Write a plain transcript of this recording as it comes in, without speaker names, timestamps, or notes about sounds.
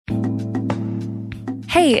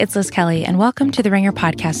Hey, it's Liz Kelly, and welcome to the Ringer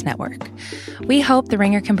Podcast Network. We hope the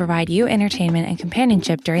Ringer can provide you entertainment and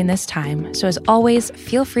companionship during this time. So as always,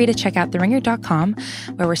 feel free to check out theringer.com,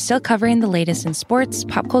 where we're still covering the latest in sports,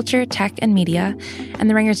 pop culture, tech, and media. And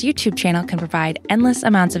the Ringer's YouTube channel can provide endless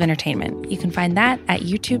amounts of entertainment. You can find that at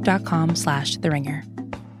youtube.com/theringer.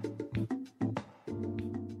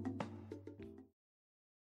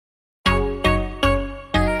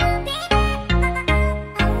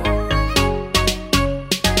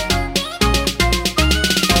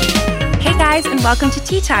 And welcome to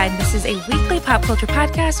Tea Time. This is a weekly pop culture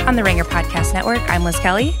podcast on the Ringer Podcast Network. I'm Liz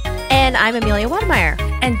Kelly. And I'm Amelia Wademeyer.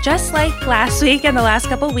 And just like last week and the last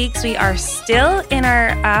couple of weeks, we are still in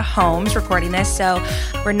our homes recording this. So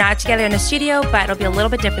we're not together in the studio, but it'll be a little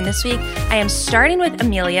bit different this week. I am starting with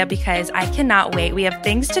Amelia because I cannot wait. We have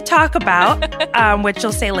things to talk about, which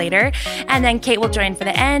you'll say later. And then Kate will join for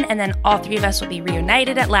the end. And then all three of us will be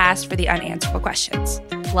reunited at last for the unanswerable questions.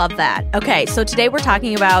 Love that. Okay, so today we're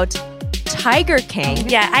talking about Tiger King.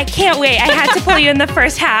 Yeah, I can't wait. I had to pull you in the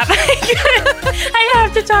first half. I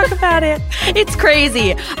have to talk about it. It's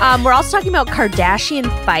crazy. We're also talking about Kardashian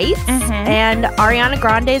fights and Ariana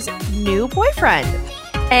Grande's new boyfriend.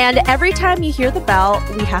 And every time you hear the bell,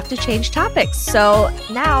 we have to change topics. So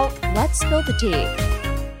now let's spill the tea.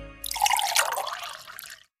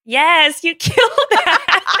 Yes, you killed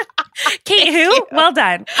that. Kate, who? Well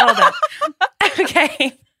done. Well done.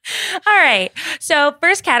 Okay. All right. So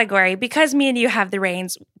first category, because me and you have the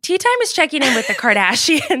reins, Tea Time is checking in with the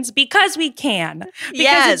Kardashians because we can.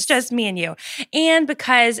 Because it's just me and you. And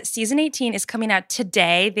because season 18 is coming out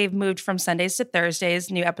today. They've moved from Sundays to Thursdays,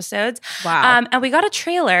 new episodes. Wow. And we got a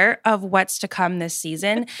trailer of what's to come this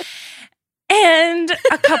season. And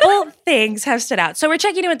a couple things have stood out. So we're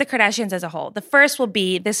checking in with the Kardashians as a whole. The first will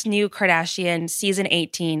be this new Kardashian season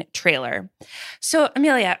 18 trailer. So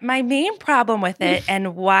Amelia, my main problem with it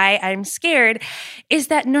and why I'm scared is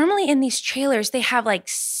that normally in these trailers, they have like,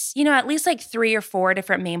 you know, at least like 3 or 4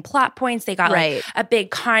 different main plot points. They got like a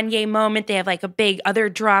big Kanye moment. They have like a big other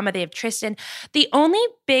drama. They have Tristan. The only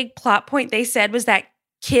big plot point they said was that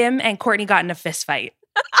Kim and Kourtney got in a fist fight.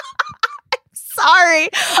 Sorry.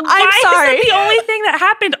 I'm sorry. Is that the only thing that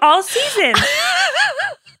happened all season?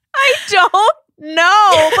 I don't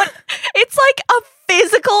know, but it's like a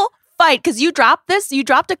physical fight because you dropped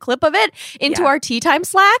a clip of it into our Tea Time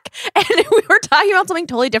Slack, and we were talking about something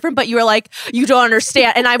totally different, but you were like, you don't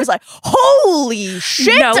understand. And I was like, holy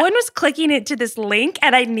shit. No one was clicking into this link,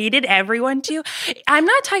 and I needed everyone to. I'm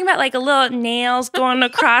not talking about like a little nails going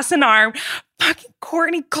across an arm. Fucking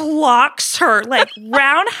Kourtney clocks her, like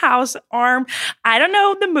roundhouse arm. I don't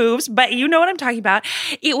know the moves, but you know what I'm talking about.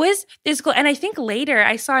 It was physical. And I think later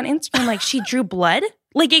I saw on Instagram, like she drew blood.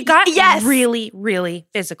 Like it got really, really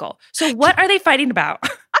physical. So what are they fighting about? I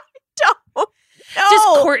don't know.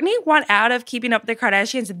 Does Kourtney want out of Keeping Up with the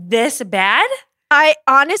Kardashians this bad? I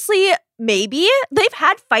honestly, maybe. They've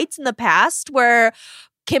had fights in the past where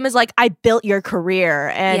Kim is like, I built your career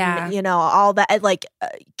and, you know, all that. Like,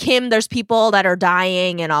 Kim, there's people that are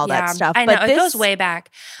dying and all that stuff. I know, it goes way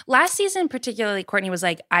back. Last season, particularly, Kourtney was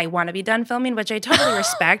like, I want to be done filming, which I totally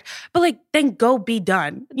respect. But, like, then go be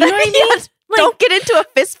done. You know what I mean? Yes. Like, don't get into a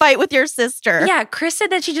fist fight with your sister. Yeah, Chris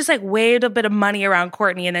said that she just, like, waved a bit of money around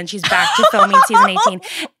Kourtney and then she's back to filming season 18.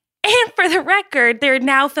 And for the record, they're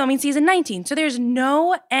now filming season 19. So there's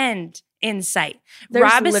no end in sight.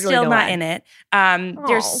 Rob is still not in it.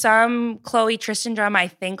 There's some Khloe Tristan drama, I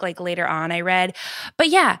think, like later on I read. But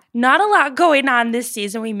yeah, not a lot going on this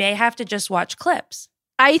season. We may have to just watch clips.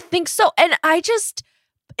 I think so. And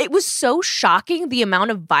it was so shocking the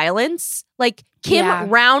amount of violence. Like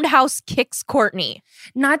Kim roundhouse kicks Kourtney.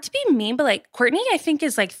 Not to be mean, but like Kourtney, I think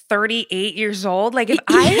is like 38 years old. Like if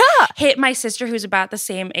I hit my sister who's about the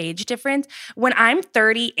same age difference, when I'm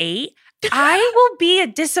 38, I will be a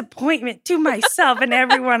disappointment to myself and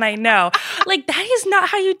everyone I know. Like, that is not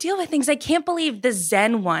how you deal with things. I can't believe the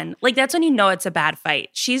Zen one. Like, that's when you know it's a bad fight.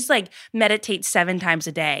 She's like meditates 7 times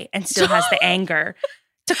a day and still has the anger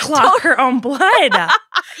to clock her own blood.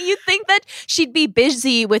 You'd think that she'd be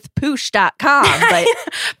busy with Poosh.com. But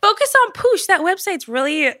focus on Poosh. That website's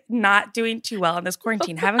really not doing too well in this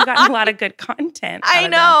quarantine. Haven't gotten a lot of good content. I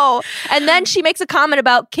know. And then she makes a comment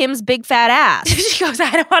about Kim's big fat ass. She goes,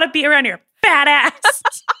 I don't want to be around your fat ass.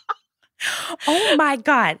 Oh my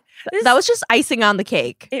God. That was just icing on the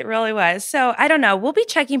cake. It really was. So I don't know. We'll be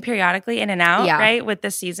checking periodically in and out, right, with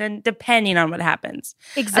this season, depending on what happens.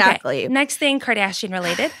 Exactly. Okay, next thing, Kardashian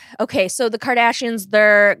related. Okay, so the Kardashians,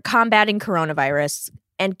 they're combating coronavirus.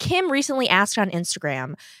 And Kim recently asked on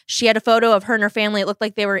Instagram, she had a photo of her and her family. It looked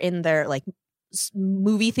like they were in their like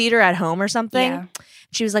movie theater at home or something. Yeah.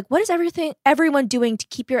 She was like, what is everyone doing to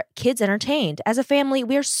keep your kids entertained? As a family,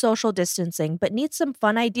 we are social distancing, but need some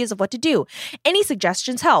fun ideas of what to do. Any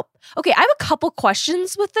suggestions help. Okay, I have a couple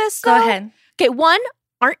questions with this. Go ahead. Okay, one,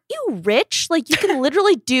 aren't you rich? Like, you can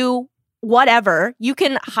literally do whatever. You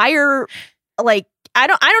can hire, like, I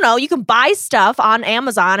don't know. You can buy stuff on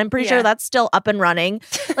Amazon. I'm pretty sure that's still up and running.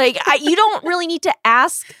 Like, you don't really need to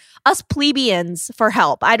ask us plebeians for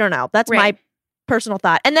help. I don't know. That's my personal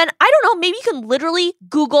thought. And then, I don't know, maybe you can literally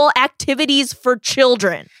Google activities for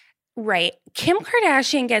children. Right. Kim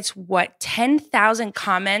Kardashian gets 10,000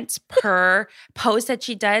 comments per post that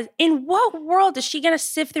she does. In what world is she going to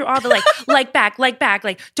sift through all the like back,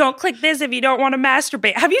 like don't click this if you don't want to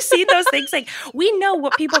masturbate? Have you seen those things? Like, we know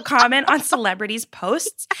what people comment on celebrities'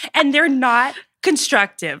 posts and they're not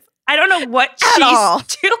constructive. I don't know what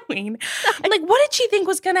she's doing. Like, what did she think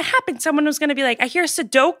was going to happen? Someone was going to be like, I hear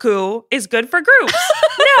Sudoku is good for groups.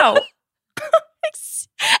 No.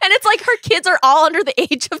 And it's like her kids are all under the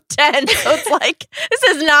age of 10. So it's like, this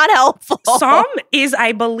is not helpful. Some is,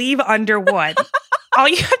 I believe, under 1. All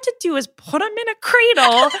you have to do is put them in a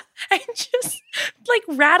cradle and just like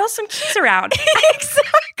rattle some keys around.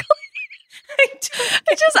 Exactly.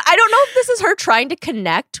 I don't know if this is her trying to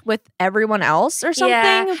connect with everyone else or something.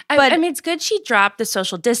 Yeah. But I mean, it's good she dropped the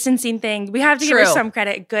social distancing thing. We have to give her some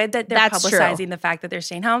credit. Good that they're publicizing the fact that they're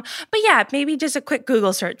staying home. But yeah, maybe just a quick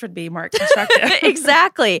Google search would be more constructive.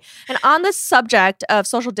 Exactly. And on the subject of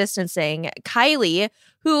social distancing, Kylie,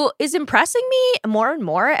 who is impressing me more and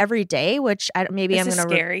more every day, which maybe I'm going to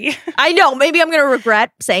scary. I know, maybe I'm going to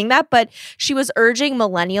regret saying that, but she was urging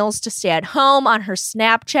millennials to stay at home on her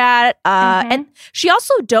Snapchat. And she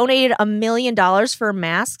also donated $1 million for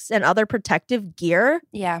masks and other protective gear.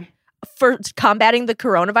 Yeah. For combating the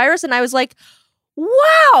coronavirus. And I was like,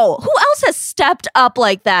 wow, who else has stepped up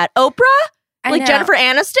like that? Oprah? Like Jennifer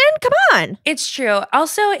Aniston? Come on. It's true.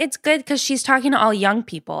 Also, it's good because she's talking to all young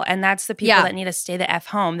people, and that's the people that need to stay the F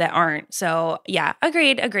home that aren't. So, yeah,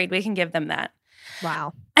 agreed. We can give them that.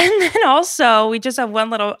 Wow. And then also, we just have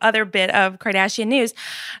one little other bit of Kardashian news.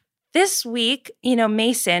 This week,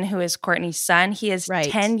 Mason, who is Kourtney's son, he is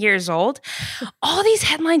 10 years old. All these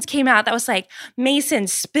headlines came out that was like, Mason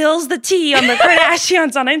spills the tea on the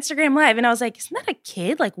Kardashians on Instagram Live. And I was like, isn't that a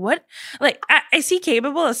kid? Like, what? Like, is he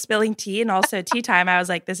capable of spilling tea and also tea time? I was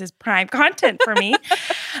like, this is prime content for me.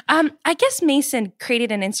 I guess Mason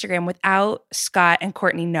created an Instagram without Scott and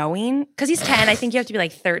Kourtney knowing. Because he's 10. I think you have to be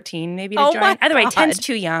like 13 maybe to join. Either way, 10's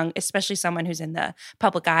too young, especially someone who's in the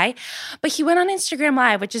public eye. But he went on Instagram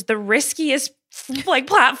Live, which is the riskiest like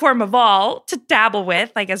platform of all to dabble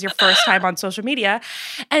with, like as your first time on social media,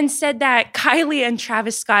 and said that Kylie and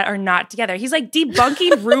Travis Scott are not together. He's like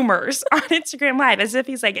debunking rumors on Instagram Live as if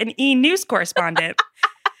he's like an E-News correspondent.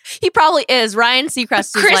 He probably is. Ryan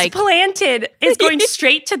Seacrest is Chris Planted is going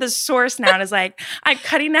straight to the source now and is like, I'm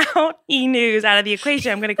cutting out E-News out of the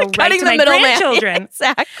equation. I'm going to go right to my grandchildren.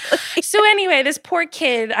 Exactly. So anyway, this poor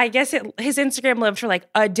kid, I guess his Instagram lived for like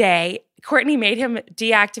a day. Kourtney made him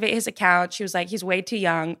deactivate his account. She was like, he's way too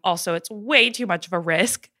young. Also, it's way too much of a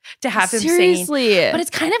risk to have him seen. But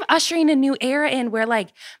it's kind of ushering a new era in where like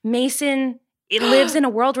Mason lives in a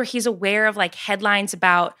world where he's aware of like headlines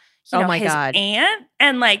about his aunt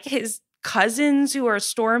and like his cousins who are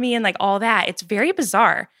Stormy and like all that. It's very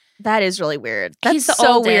bizarre. That is really weird. That's He's the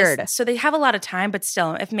so oldest, weird. So they have a lot of time, but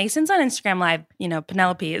still, if Mason's on Instagram Live,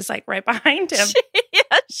 Penelope is like right behind him.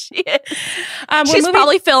 She is. She's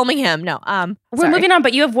probably filming him. No, we're moving on,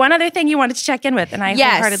 but you have one other thing you wanted to check in with, and I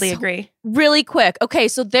wholeheartedly agree. Really quick. Okay,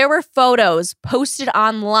 so there were photos posted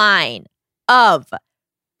online of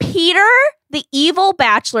Peter, the evil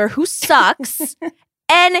bachelor who sucks,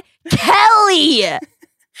 and Kelly,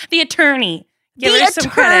 the attorney. Give the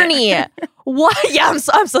attorney. What? Yeah,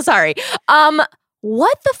 I'm so sorry.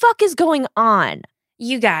 What the fuck is going on?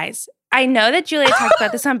 You guys, I know that Julia talked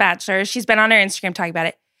about this on Bachelor. She's been on her Instagram talking about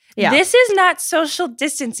it. Yeah. This is not social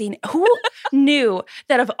distancing. Who knew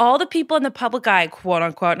that of all the people in the public eye, quote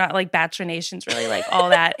unquote, not like Bachelor Nation's really like all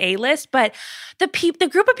that A-list, but the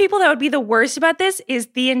group of people that would be the worst about this is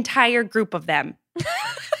the entire group of them.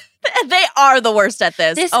 They are the worst at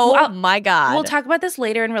this. My God. We'll talk about this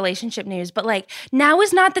later in relationship news, but like now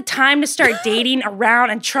is not the time to start dating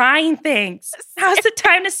around and trying things. Now's the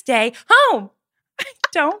time to stay home. I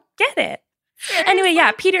don't get it. Seriously? Anyway,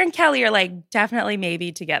 yeah, Peter and Kelly are like definitely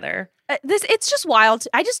maybe together. It's just wild.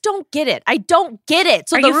 I just don't get it. I don't get it.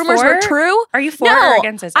 So the rumors were true? Are you for or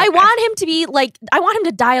against this? I want him to be like, I want him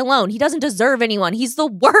to die alone. He doesn't deserve anyone. He's the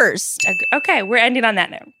worst. Okay, we're ending on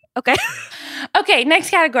that note. Okay. Okay, next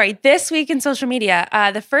category. This week in social media.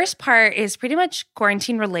 The first part is pretty much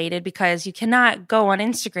quarantine related because you cannot go on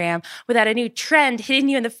Instagram without a new trend hitting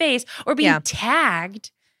you in the face or being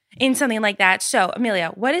tagged in something like that. So,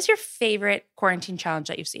 Amelia, what is your favorite quarantine challenge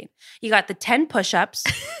that you've seen? You got the 10 push-ups,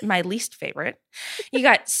 my least favorite. You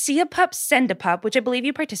got See a Pup, Send a Pup, which I believe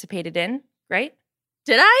you participated in, right?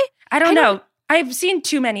 Did I? I don't know. I've seen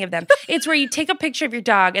too many of them. It's where you take a picture of your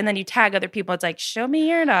dog and then you tag other people. It's like, show me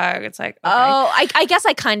your dog. It's like, okay. Oh, I guess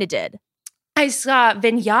I kind of did. I saw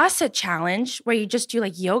Vinyasa challenge where you just do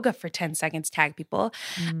like yoga for 10 seconds, tag people.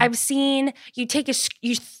 I've seen you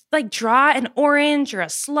like draw an orange or a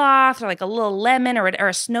sloth or like a little lemon or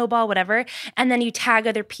a snowball, whatever. And then you tag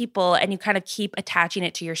other people and you kind of keep attaching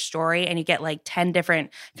it to your story and you get like 10 different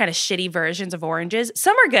kind of shitty versions of oranges.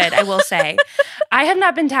 Some are good, I will say. I have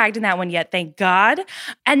not been tagged in that one yet, thank God.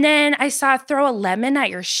 And then I saw throw a lemon at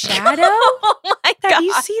your shadow. Oh my God. Have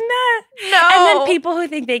you seen that? No. And then people who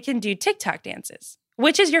think they can do TikTok dances.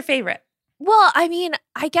 Which is your favorite? Well, I mean,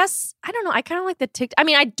 I guess, I don't know. I kind of like the TikTok. I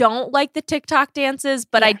mean, I don't like the TikTok dances,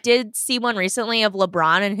 but I did see one recently of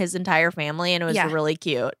LeBron and his entire family, and it was really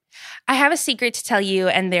cute. I have a secret to tell you,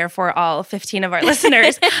 and therefore all 15 of our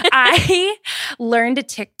listeners. I learned a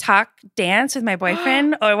TikTok dance with my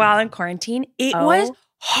boyfriend while in quarantine. It was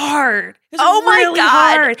hard. It was really my God.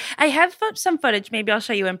 hard. I have some footage. Maybe I'll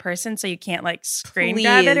show you in person so you can't like screen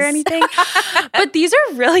grab it or anything. But these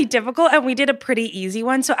are really difficult, and we did a pretty easy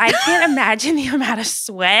one. So I can't imagine the amount of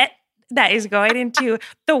sweat that is going into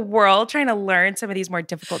the world trying to learn some of these more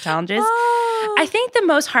difficult challenges. I think the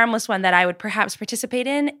most harmless one that I would perhaps participate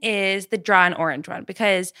in is the draw an orange one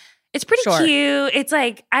because it's pretty cute. It's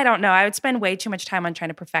like, I don't know. I would spend way too much time on trying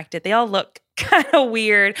to perfect it. They all look kind of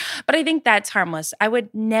weird, but I think that's harmless. I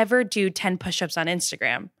would never do 10 push-ups on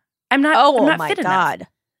Instagram. I'm not fit enough.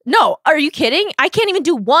 No, are you kidding? I can't even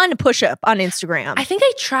do one push-up on Instagram. I think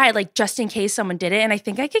I tried like just in case someone did it, and I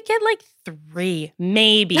think I could get like 3,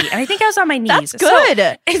 maybe. And I think I was on my knees. That's good.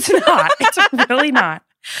 So it's not. It's really not.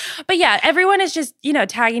 But yeah, everyone is just,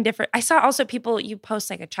 tagging different. I saw also people, you post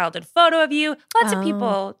like a childhood photo of you. Lots of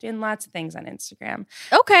people doing lots of things on Instagram.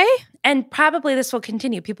 Okay. And probably this will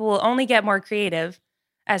continue. People will only get more creative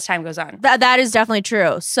as time goes on. That is definitely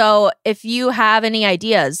true. So if you have any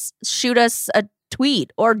ideas, shoot us a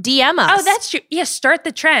tweet or DM us. Oh, that's true. Yeah, start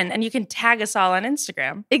the trend and you can tag us all on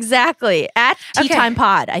Instagram. Exactly. At Tea Time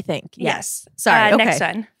Pod, I think. Yes. Sorry. Okay. Next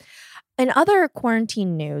one. In other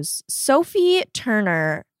quarantine news, Sophie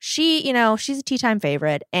Turner, she's a Tea Time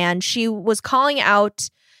favorite, and she was calling out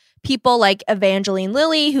people like Evangeline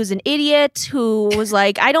Lilly, who's an idiot, who was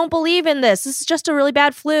like, I don't believe in this. This is just a really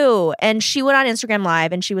bad flu. And she went on Instagram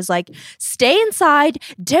Live and she was like, stay inside.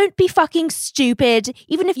 Don't be fucking stupid.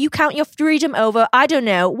 Even if you count your freedom over, I don't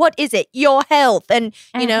know. What is it? Your health. And,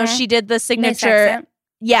 she did the signature.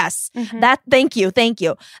 Yes. Thank you.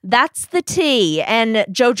 That's the tea. And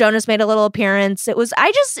Joe Jonas made a little appearance. It was,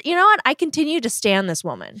 I continue to stand this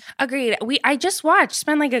woman. Agreed. I just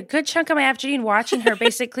spent like a good chunk of my afternoon watching her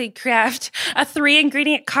basically craft a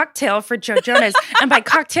 3-ingredient cocktail for Joe Jonas. And by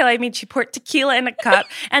cocktail, I mean she poured tequila in a cup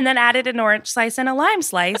and then added an orange slice and a lime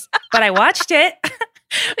slice. But I watched it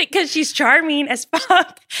because she's charming as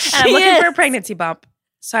fuck. And I'm looking for a pregnancy bump.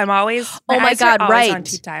 So I'm always, on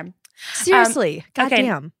Tea Time. Seriously.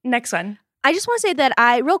 Goddamn. Okay, next one. I just want to say that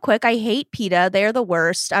real quick, I hate PETA. They're the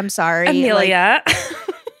worst. I'm sorry. Amelia.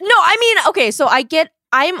 No, I mean, okay, so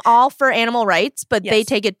I'm all for animal rights, but they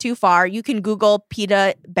take it too far. You can Google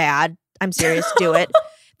PETA bad. I'm serious. Do it.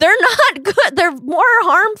 They're not good. They're more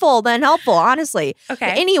harmful than helpful, honestly. Okay.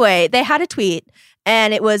 But anyway, they had a tweet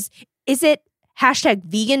and it was, is it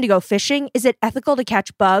 #vegan to go fishing? Is it ethical to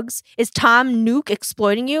catch bugs? Is Tom Nook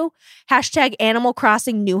exploiting you? #Animal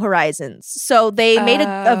Crossing New Horizons. So they made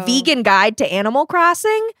a vegan guide to Animal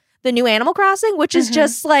Crossing, the new Animal Crossing, which is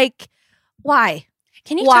just like, why?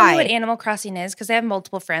 Can you tell me what Animal Crossing is? Because I have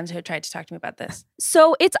multiple friends who have tried to talk to me about this.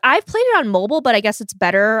 So I've played it on mobile, but I guess it's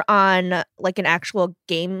better on like an actual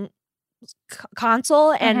game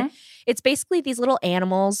console. And it's basically these little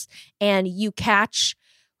animals and you catch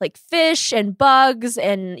like fish and bugs,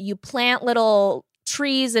 and you plant little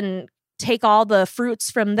trees and take all the fruits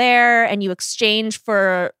from there, and you exchange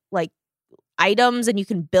for like items, and you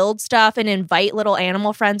can build stuff and invite little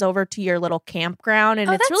animal friends over to your little campground. And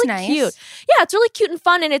it's really cute. Yeah, it's really cute and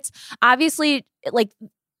fun. And it's obviously like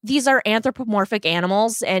these are anthropomorphic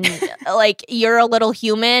animals, and like you're a little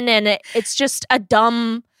human, and it's just a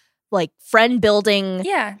dumb like friend building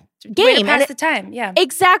game. Way to pass the time. Yeah.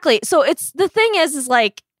 Exactly. So the thing is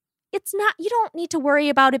like, it's not, you don't need to worry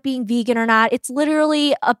about it being vegan or not. It's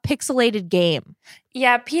literally a pixelated game.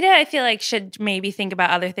 Yeah, PETA, I feel like, should maybe think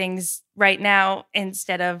about other things right now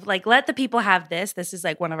instead of like, let the people have this. This is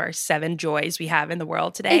like one of our 7 joys we have in the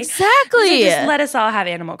world today. Exactly. So just let us all have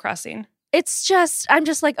Animal Crossing. It's just, I'm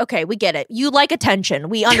just like, okay, we get it. You like attention.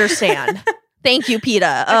 We understand. Thank you,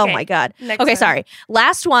 PETA. Oh my God. Okay, sorry.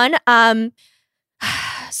 Last one.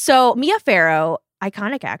 So Mia Farrow,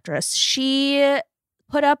 iconic actress, she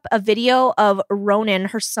put up a video of Ronan,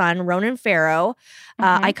 her son, Ronan Farrow,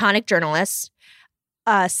 iconic journalist,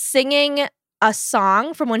 singing a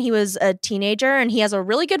song from when he was a teenager. And he has a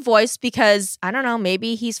really good voice because, I don't know,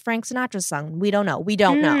 maybe he's Frank Sinatra's son. We don't know. We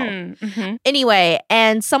don't know. Mm-hmm. Anyway,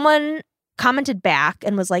 and someone commented back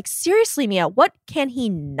and was like, seriously, Mia, what can he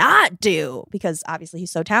not do? Because obviously he's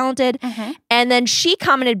so talented. Mm-hmm. And then she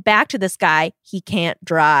commented back to this guy, he can't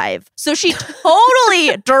drive. So she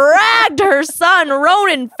totally dragged her son,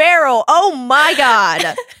 Ronan Farrow. Oh my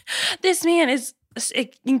God. This man is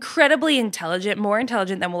incredibly intelligent, more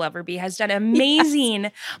intelligent than we'll ever be, has done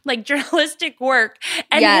amazing like journalistic work.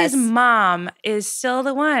 And his mom is still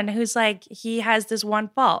the one who's like, he has this one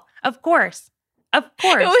fault. Of course. Of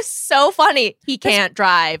course. It was so funny. He can't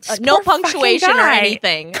drive. No punctuation or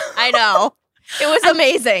anything. I know. It was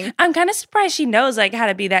amazing. I'm kind of surprised she knows like how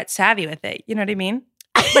to be that savvy with it. You know what I mean?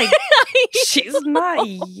 Like she's not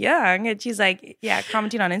young and she's like, yeah,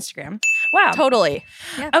 commenting on Instagram. Wow. Totally.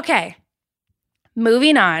 Yeah. Okay.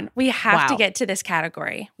 Moving on. We have to get to this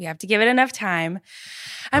category. We have to give it enough time.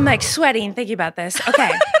 I'm like sweating thinking about this.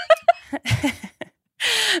 Okay.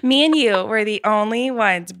 Me and you were the only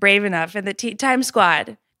ones brave enough in the Tea Time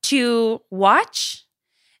Squad to watch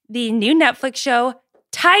the new Netflix show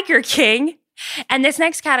Tiger King. And this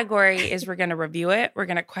next category is we're going to review it. We're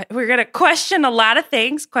going to question a lot of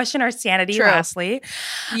things, question our sanity. True. Lastly.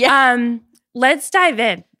 Yeah. Let's dive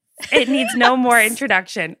in. It needs no more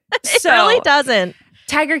introduction. It really doesn't.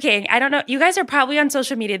 Tiger King. I don't know. You guys are probably on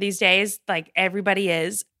social media these days. Like everybody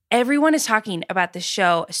is. Everyone is talking about the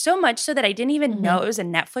show so much so that I didn't even know it was a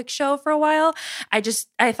Netflix show for a while. I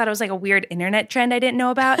thought it was like a weird internet trend I didn't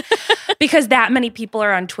know about because that many people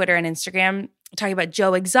are on Twitter and Instagram talking about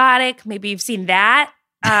Joe Exotic. Maybe you've seen that.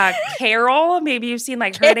 Carol, maybe you've seen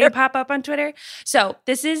like her name pop up on Twitter. So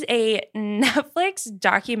this is a Netflix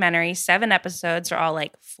documentary, 7 episodes are all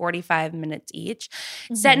like 45 minutes each,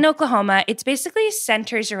 set in Oklahoma. It's basically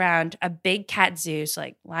centers around a big cat zoo, so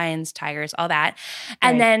like lions, tigers, all that.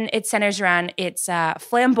 And then it centers around its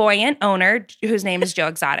flamboyant owner, whose name is Joe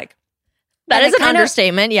Exotic. That is an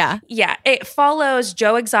understatement, yeah. Yeah, it follows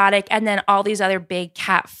Joe Exotic and then all these other big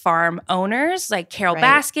cat farm owners like Carol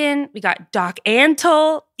Baskin. We got Doc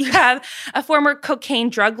Antle. You have a former cocaine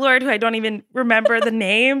drug lord who I don't even remember the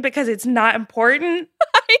name because it's not important.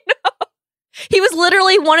 I know. He was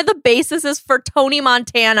literally one of the bassists for Tony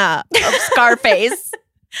Montana of Scarface.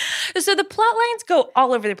 So the plot lines go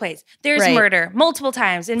all over the place. There's murder multiple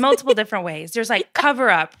times in multiple different ways. There's like cover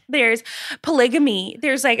up. There's polygamy.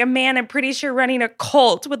 There's like a man, I'm pretty sure, running a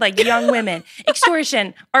cult with like young women.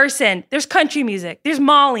 Extortion, arson. There's country music. There's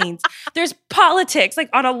maulings. There's politics like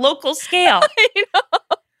on a local scale. I know.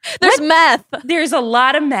 There's meth. There's a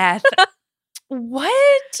lot of meth.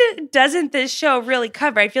 What doesn't this show really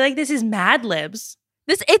cover? I feel like this is Mad Libs.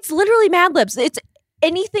 It's literally Mad Libs. It's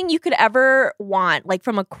anything you could ever want, like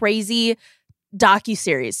from a crazy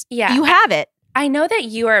docuseries. Yeah. You have it. I know that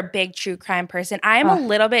you are a big true crime person. I am a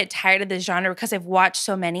little bit tired of this genre because I've watched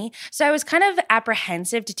so many. So I was kind of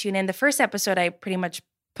apprehensive to tune in. The first episode, I pretty much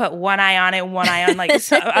put one eye on it, one eye on like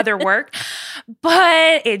other work.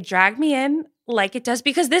 But it dragged me in like it does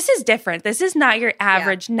because this is different. This is not your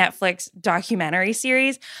average Netflix documentary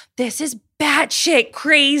series. This is batshit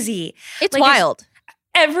crazy. It's like, wild.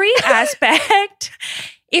 Every aspect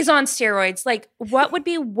is on steroids. Like, what would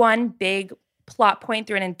be one big plot point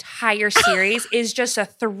through an entire series is just a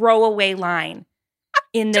throwaway line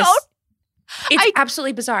in this. It's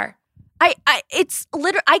absolutely bizarre. It's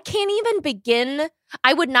literally, I can't even begin.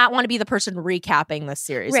 I would not want to be the person recapping this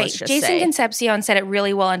series. Right. Let's just Jason Concepcion said it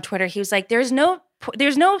really well on Twitter. He was like, there's no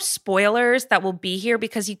spoilers that will be here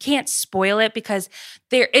because you can't spoil it because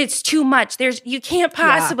it's too much. You can't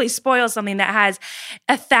possibly spoil something that has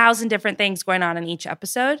 1,000 different things going on in each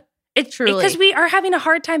episode. It's truly because we are having a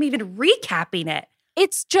hard time even recapping it.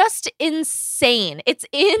 It's just insane. It's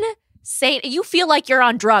insane. You feel like you're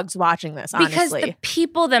on drugs watching this, honestly. Because the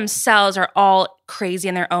people themselves are all crazy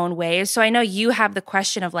in their own ways. So I know you have the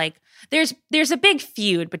question of like, there's a big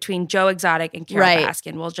feud between Joe Exotic and Carol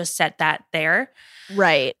Baskin. We'll just set that there.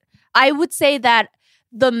 Right. I would say that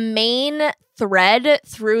the main thread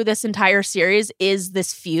through this entire series is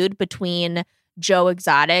this feud between Joe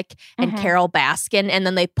Exotic and Carol Baskin, and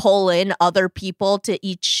then they pull in other people to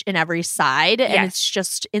each and every side, and it's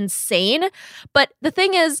just insane. But the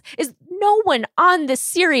thing is no one on this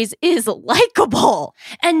series is likable.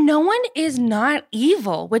 And no one is not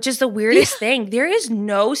evil, which is the weirdest thing. There is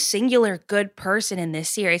no singular good person in this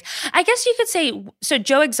series. I guess you could say, so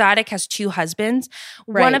Joe Exotic has 2 husbands.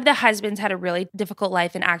 Right. One of the husbands had a really difficult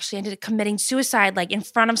life and actually ended up committing suicide like in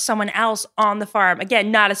front of someone else on the farm.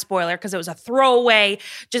 Again, not a spoiler because it was a throwaway,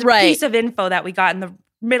 just piece of info that we got in the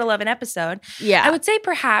middle of an episode. Yeah. I would say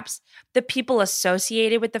perhaps the people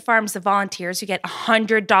associated with the farms, the volunteers who get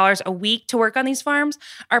 $100 a week to work on these farms,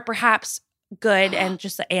 are perhaps good and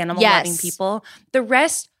just the animal-loving people. The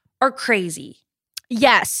rest are crazy.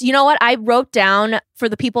 Yes. You know what? I wrote down for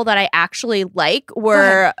the people that I actually like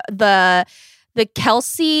were the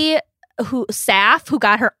Kelsey Saff who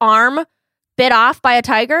got her arm bit off by a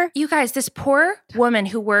tiger. You guys, this poor woman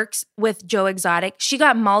who works with Joe Exotic, she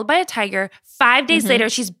got mauled by a tiger. 5 days later,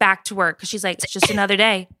 she's back to work because she's like, it's just another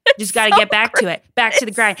day. Just got to get back to it. Back to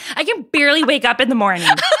the grind. I can barely wake up in the morning.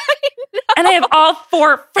 And I have all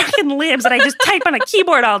 4 freaking limbs and I just type on a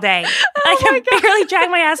keyboard all day. I can barely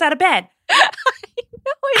drag my ass out of bed. I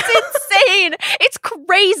know, it's insane. It's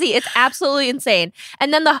crazy. It's absolutely insane.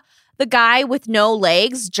 And then the guy with no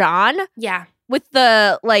legs, John. Yeah. With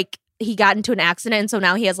the, like, he got into an accident, and so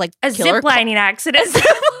now he has, like, a ziplining accident.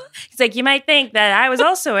 He's like, you might think that I was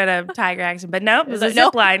also in a tiger accident, but nope, it was a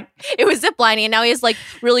zip line. It was ziplining, and now he has like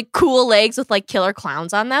really cool legs with like killer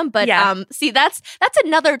clowns on them. But see, that's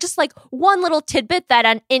another just like one little tidbit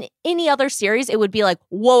that in any other series it would be like,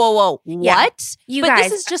 whoa, what? You but guys,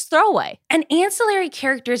 this is just throwaway. An ancillary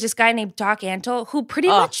character is this guy named Doc Antle who pretty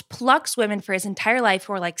much plucks women for his entire life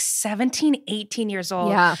who are like 17, 18 years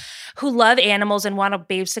old, who love animals and want to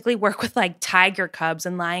basically work with like tiger cubs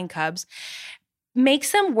and lion cubs.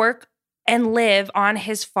 Makes them work and live on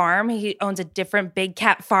his farm. He owns a different big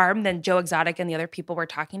cat farm than Joe Exotic and the other people we're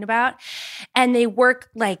talking about. And they work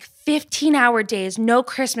like 15-hour days, no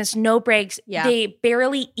Christmas, no breaks. Yeah. They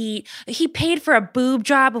barely eat. He paid for a boob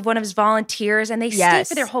job of one of his volunteers and they stay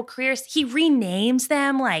for their whole careers. He renames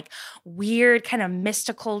them like weird, kind of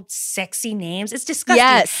mystical, sexy names. It's disgusting.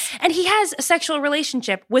 Yes. And he has a sexual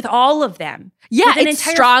relationship with all of them. Yeah, it's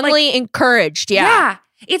strongly encouraged. Yeah.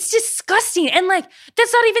 It's disgusting. And like,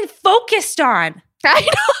 that's not even focused on. I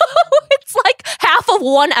know. It's like half of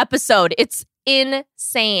one episode. It's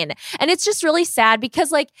insane. And it's just really sad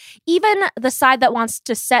because like even the side that wants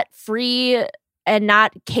to set free and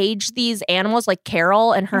not cage these animals, like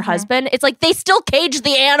Carol and her husband, it's like they still cage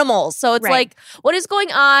the animals. So it's like, what is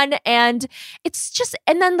going on? And it's just,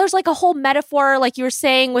 and then there's like a whole metaphor, like you were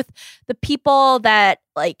saying, with the people that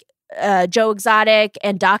like, Joe Exotic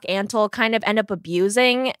and Doc Antle kind of end up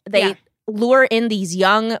abusing. They lure in these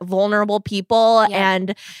young, vulnerable people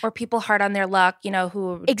or people hard on their luck, you know,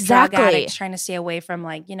 who exactly drug addicts trying to stay away from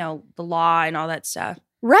like, you know, the law and all that stuff.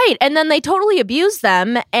 Right. And then they totally abuse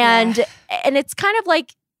them. And it's kind of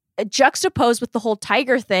like juxtaposed with the whole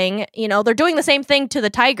tiger thing. You know, they're doing the same thing to the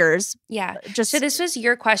tigers. Yeah. So this was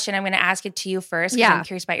your question. I'm going to ask it to you first because I'm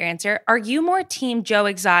curious about your answer. Are you more team Joe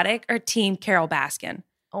Exotic or team Carol Baskin?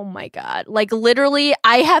 Oh my God. Like literally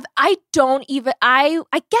I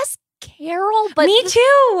guess Carol, but me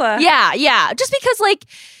too. Yeah. Just because like,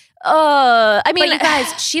 I mean, but you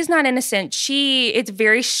guys, she's not innocent. It's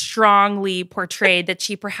very strongly portrayed that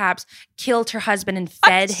she perhaps killed her husband and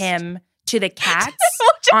fed him to the cats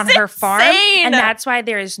on her farm. And that's why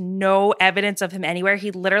there is no evidence of him anywhere. He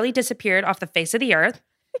literally disappeared off the face of the earth.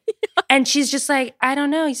 And she's just like, I don't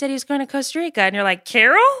know. He said he was going to Costa Rica. And you're like,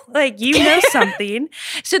 Carol? Like, you know something.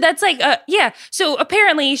 So that's like, So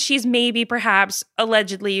apparently she's maybe perhaps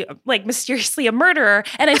allegedly like mysteriously a murderer.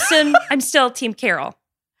 And I'm still team Carol.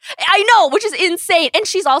 I know, which is insane. And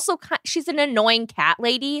she's also, she's an annoying cat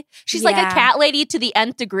lady. She's like a cat lady to the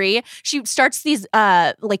nth degree. She starts these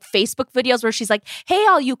like Facebook videos where she's like, hey,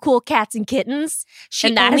 all you cool cats and kittens.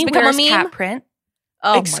 And that has become a meme. Cat print.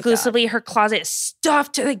 Oh exclusively. Her closet is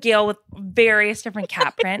stuffed to the gill with various different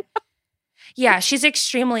cat print. Yeah, she's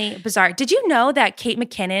extremely bizarre. Did you know that Kate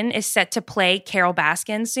McKinnon is set to play Carol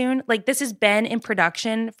Baskin soon? Like this has been in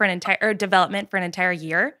production for development for an entire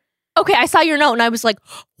year. Okay, I saw your note and I was like,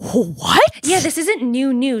 what? Yeah, this isn't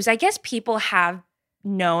new news. I guess people have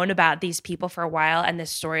known about these people for a while and this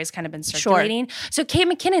story has kind of been circulating. Sure. So Kate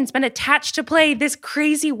McKinnon's been attached to play this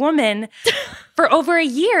crazy woman for over a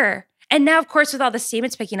year. And now, of course, with all the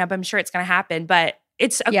statements picking up, I'm sure it's going to happen, but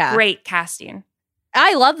it's a great casting.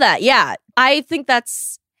 I love that. Yeah. I think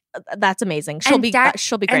that's amazing. She'll be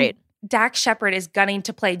great. Dax Shepard is gunning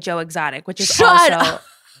to play Joe Exotic, which is also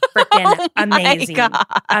freaking amazing. God.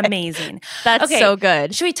 Amazing. That's Okay, so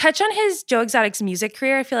good. Should we touch on his Joe Exotic's music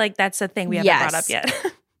career? I feel like that's a thing we haven't brought up yet.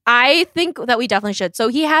 I think that we definitely should. So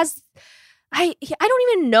he has, I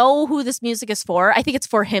don't even know who this music is for. I think it's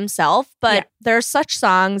for himself, but there's such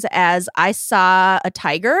songs as I Saw a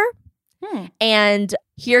Tiger and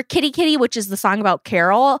Here Kitty Kitty, which is the song about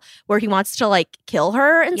Carol, where he wants to like kill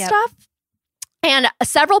her and stuff. And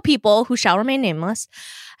several people who shall remain nameless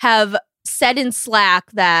have said in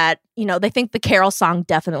Slack that, you know, they think the Carol song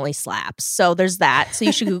definitely slaps. So there's that. So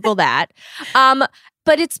you should Google that.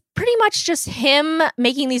 But it's pretty much just him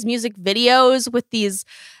making these music videos with these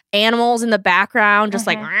animals in the background, just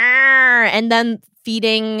like, and then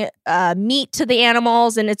feeding meat to the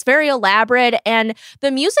animals. And it's very elaborate. And the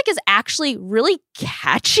music is actually really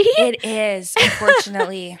catchy. It is,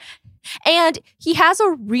 unfortunately. And he has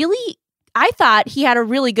I thought he had a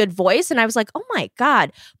really good voice. And I was like, oh my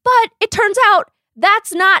God. But it turns out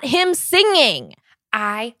that's not him singing.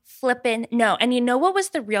 I flippin' no. And you know what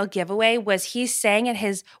was the real giveaway? Was he sang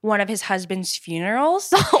at one of his husband's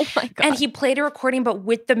funerals. Oh my God. And he played a recording, but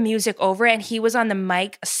with the music over it. And he was on the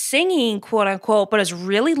mic singing, quote unquote, but it was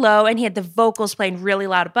really low. And he had the vocals playing really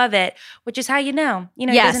loud above it, which is how he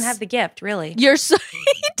doesn't have the gift, really. He doesn't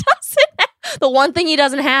have the one thing he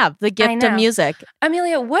doesn't have, the gift of music.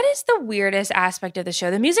 Amelia, what is the weirdest aspect of the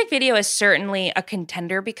show? The music video is certainly a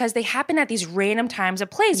contender because they happen at these random times.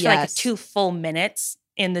 It plays for like 2 full minutes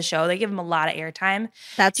in the show. They give him a lot of airtime.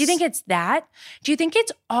 Do you think it's that? Do you think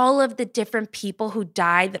it's all of the different people who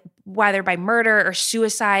died, whether by murder or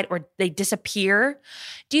suicide or they disappear?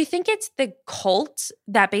 Do you think it's the cult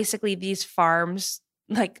that basically these farms,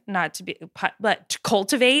 like not to be, but to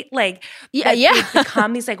cultivate, like they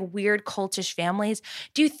become these like weird cultish families?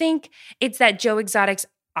 Do you think it's that Joe Exotic's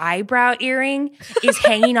eyebrow earring is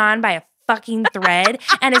hanging on by a fucking thread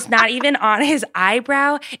and it's not even on his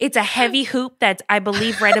eyebrow? It's a heavy hoop that's, I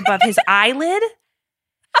believe, right above his eyelid.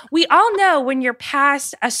 We all know when you're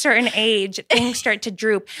past a certain age, things start to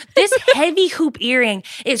droop. This heavy hoop earring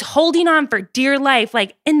is holding on for dear life,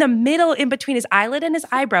 like in the middle, in between his eyelid and his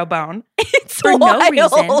eyebrow bone. It's for wild. No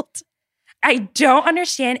reason. I don't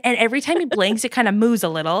understand. And every time he blinks, it kind of moves a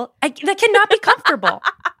little. That cannot be comfortable.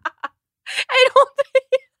 I don't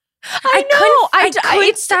think. I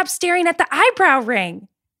couldn't stop staring at the eyebrow ring.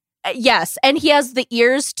 Yes. And he has the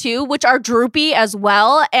ears too, which are droopy as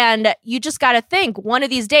well. And you just got to think one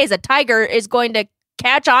of these days a tiger is going to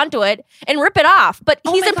catch onto it and rip it off. But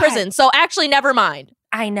he's in prison. So actually, never mind.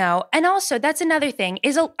 I know. And also, that's another thing,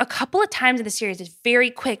 is a couple of times in the series, it's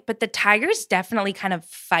very quick, but the tigers definitely kind of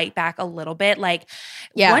fight back a little bit. Like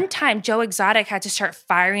one time, Joe Exotic had to start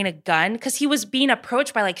firing a gun because he was being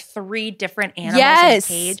approached by like 3 different animals in the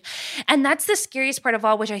cage. And that's the scariest part of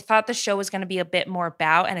all, which I thought the show was going to be a bit more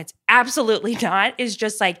about, and it's absolutely not, is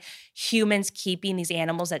just like humans keeping these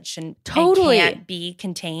animals that shouldn't and can't be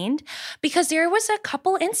contained. Because there was a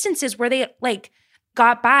couple instances where they like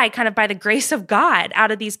got by kind of by the grace of God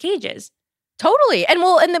out of these cages. Totally. And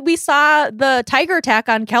we saw the tiger attack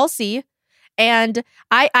on Kelsey. And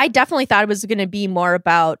I definitely thought it was going to be more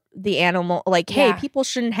about the animal. Like, hey, people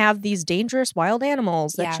shouldn't have these dangerous wild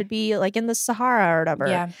animals that should be like in the Sahara or whatever.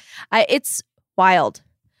 Yeah. It's wild.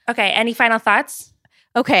 Okay. Any final thoughts?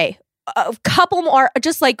 Okay. A couple more,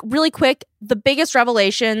 just like really quick. The biggest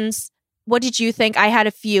revelations. What did you think? I had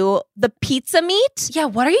a few. The pizza meat. Yeah,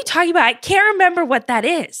 what are you talking about? I can't remember what that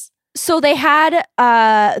is. So they had,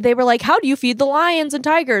 they were like, how do you feed the lions and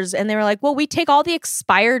tigers? And they were like, well, we take all the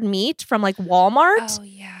expired meat from like Walmart. Oh,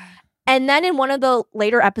 yeah. And then in one of the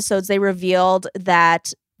later episodes, they revealed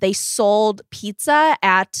that they sold pizza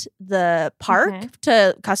at the park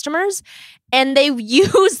to customers and they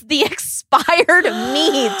used the expired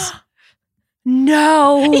meat.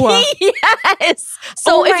 No. Yes.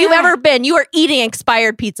 So if you've ever been, you are eating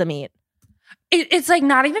expired pizza meat. It's like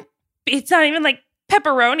it's not even like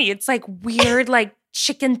pepperoni. It's like weird, like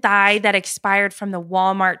chicken thigh that expired from the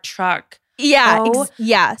Walmart truck.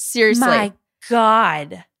 Yeah. Seriously. My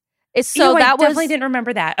God. I definitely didn't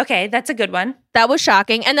remember that. Okay. That's a good one. That was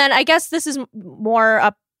shocking. And then I guess this is more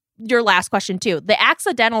up your last question too. The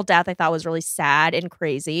accidental death I thought was really sad and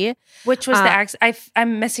crazy. Which was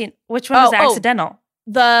I'm missing. Which one was the accidental?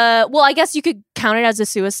 I guess you could count it as a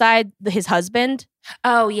suicide. His husband.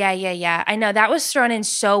 Oh yeah. I know that was thrown in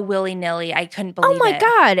so willy-nilly. I couldn't believe it. Oh my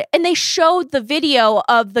God. And they showed the video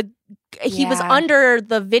of he was under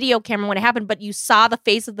the video camera when it happened, but you saw the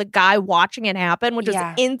face of the guy watching it happen, which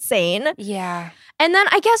was insane. Yeah. And then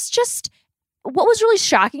I guess just what was really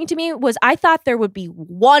shocking to me was I thought there would be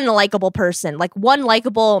one likable person, like one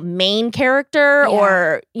likable main character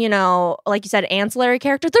or, you know, like you said, ancillary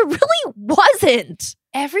character. There really wasn't.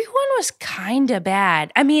 Everyone was kind of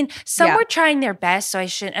bad. I mean, some were trying their best, so I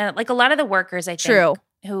shouldn't, like a lot of the workers, I think,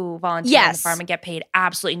 who volunteer on the farm and get paid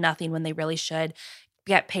absolutely nothing when they really should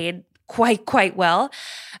get paid quite well.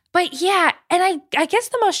 But yeah, and I guess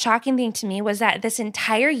the most shocking thing to me was that this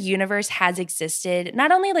entire universe has existed,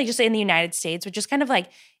 not only like just in the United States, but just kind of like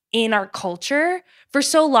in our culture for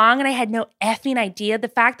so long. And I had no effing idea. The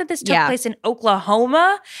fact that this took place in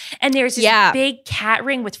Oklahoma and there's this big cat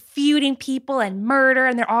ring with feuding people and murder,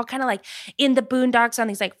 and they're all kind of like in the boondocks on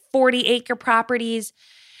these like 40-acre properties.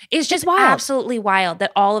 It's just absolutely wild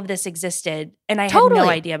that all of this existed. And I had no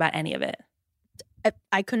idea about any of it.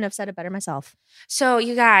 I couldn't have said it better myself. So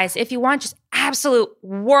you guys, if you want just absolute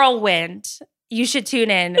whirlwind, you should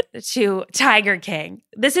tune in to Tiger King.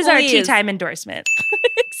 This is our tea time endorsement.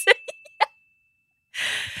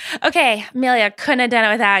 Okay, Amelia, couldn't have done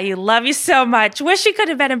it without you. Love you so much. Wish we could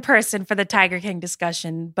have been in person for the Tiger King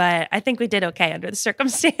discussion, but I think we did okay under the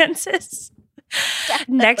circumstances.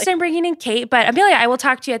 Next, I'm bringing in Kate, but Amelia, I will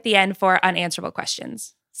talk to you at the end for unanswerable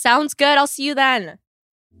questions. Sounds good. I'll see you then.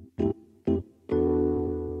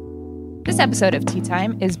 This episode of Tea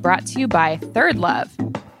Time is brought to you by Third Love.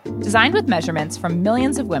 Designed with measurements from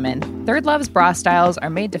millions of women, Third Love's bra styles are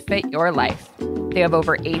made to fit your life. They have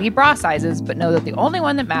over 80 bra sizes, but know that the only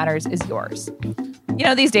one that matters is yours. You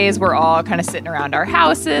know, these days we're all kind of sitting around our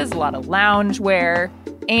houses, a lot of lounge wear,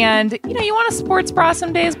 and, you know, you want a sports bra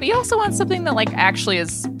some days, but you also want something that, like, actually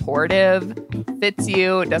is supportive, fits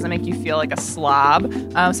you, it doesn't make you feel like a slob.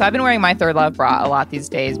 So I've been wearing my Third Love bra a lot these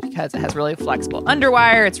days because it has really flexible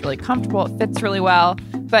underwire, it's really comfortable, it fits really well,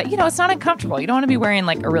 but, you know, it's not uncomfortable. You don't want to be wearing,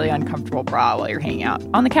 like, a really uncomfortable bra while you're hanging out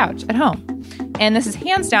on the couch at home. And this is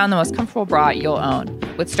hands down the most comfortable bra you'll own,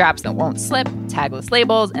 with straps that won't slip, tagless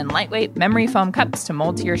labels, and lightweight memory foam cups to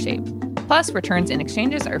mold to your shape. Plus, returns and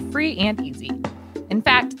exchanges are free and easy. In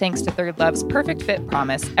fact, thanks to Third Love's Perfect Fit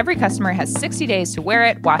Promise, every customer has 60 days to wear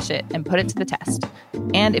it, wash it, and put it to the test.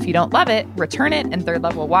 And if you don't love it, return it, and Third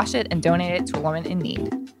Love will wash it and donate it to a woman in need.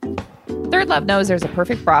 Third Love knows there's a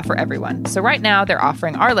perfect bra for everyone, so right now they're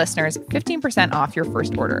offering our listeners 15% off your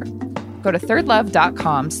first order. Go to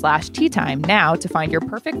thirdlove.com/teatime now to find your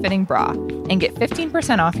perfect fitting bra and get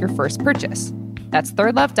 15% off your first purchase. That's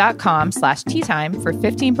thirdlove.com/teatime for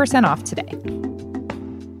 15% off today.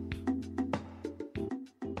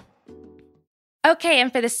 Okay,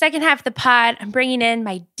 and for the second half of the pod, I'm bringing in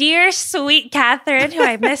my dear, sweet Catherine, who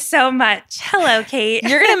I miss so much. Hello, Kate.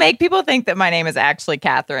 You're going to make people think that my name is actually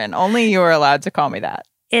Catherine. Only you are allowed to call me that.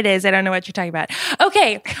 It is. I don't know what you're talking about.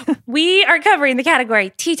 Okay, we are covering the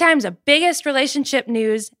category Tea Time's biggest relationship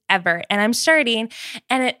news ever. And I'm starting,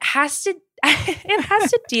 and it has to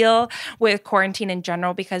deal with quarantine in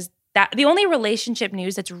general, because the only relationship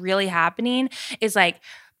news that's really happening is like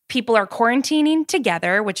people are quarantining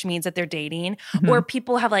together, which means that they're dating, or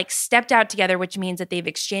people have like stepped out together, which means that they've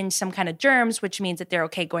exchanged some kind of germs, which means that they're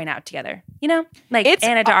okay going out together. You know, like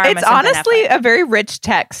Anna de Armas. It's honestly a very rich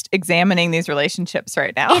text examining these relationships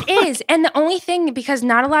right now. It is. And the only thing, because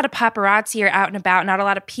not a lot of paparazzi are out and about, not a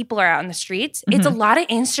lot of people are out in the streets, it's a lot of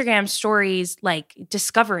Instagram stories like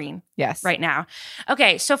discovering right now.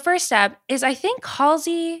 Okay, so first up is I think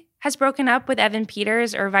Halsey has broken up with Evan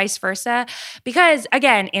Peters or vice versa because,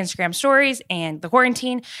 again, Instagram stories and the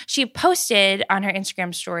quarantine. She posted on her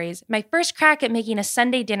Instagram stories, "My first crack at making a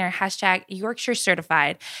Sunday dinner, #Yorkshire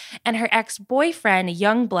certified." And her ex-boyfriend,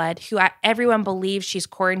 Youngblood, who everyone believes she's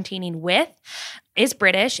quarantining with, is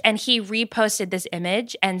British. And he reposted this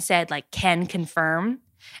image and said, like, "Can confirm."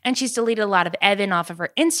 And she's deleted a lot of Evan off of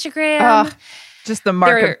her Instagram. Just the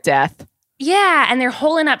mark of death. Yeah, and they're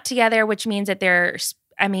holing up together, which means that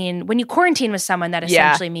when you quarantine with someone, that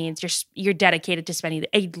essentially means you're dedicated to spending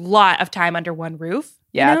a lot of time under one roof.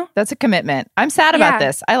 Yeah, you know? That's a commitment. I'm sad about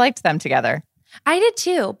this. I liked them together. I did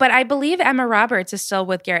too, but I believe Emma Roberts is still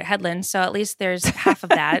with Garrett Hedlund, so at least there's half of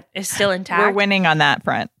that is still intact. We're winning on that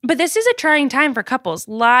front. But this is a trying time for couples.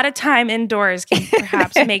 A lot of time indoors can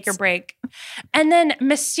perhaps make or break. And then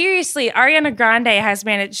mysteriously, Ariana Grande has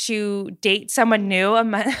managed to date someone new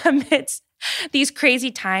amidst these crazy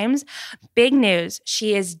times. Big news.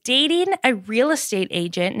 She is dating a real estate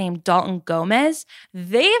agent named Dalton Gomez.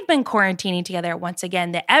 They have been quarantining together once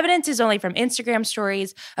again. The evidence is only from Instagram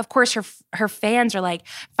stories. Of course, her fans are like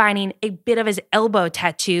finding a bit of his elbow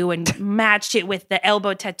tattoo and matched it with the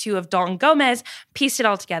elbow tattoo of Dalton Gomez, pieced it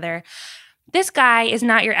all together. This guy is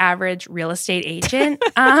not your average real estate agent,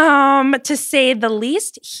 to say the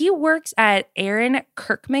least. He works at Aaron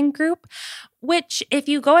Kirkman Group, which if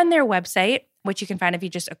you go on their website, which you can find if you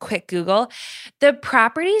just a quick Google. The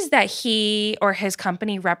properties that he or his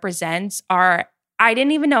company represents are, I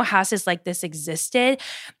didn't even know houses like this existed.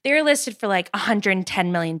 They're listed for like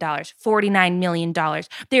 $110 million, $49 million.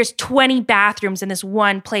 There's 20 bathrooms in this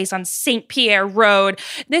one place on St. Pierre Road.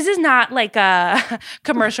 This is not like a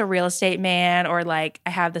commercial real estate man or like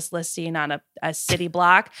I have this listing on a city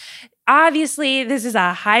block. Obviously, this is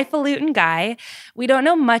a highfalutin guy. We don't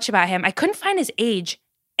know much about him. I couldn't find his age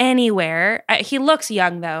anywhere. He looks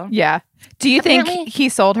young though. Yeah. Do you think he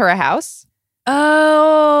sold her a house?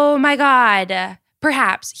 Oh my God.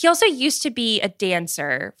 Perhaps. He also used to be a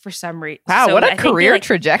dancer for some reason. Wow, so what a career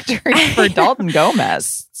trajectory for Dalton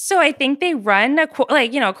Gomez. So I think they run,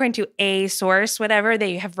 according to a source, whatever,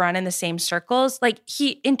 they have run in the same circles. Like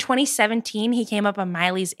in 2017, he came up on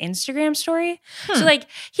Miley's Instagram story. So like,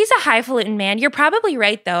 he's a highfalutin man. You're probably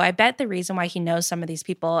right, though. I bet the reason why he knows some of these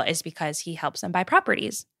people is because he helps them buy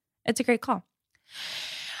properties. It's a great call.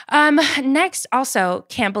 Next, also,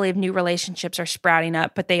 can't believe new relationships are sprouting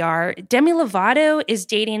up, but they are. Demi Lovato is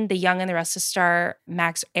dating the Young and the Restless star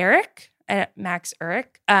Max Erich. Again,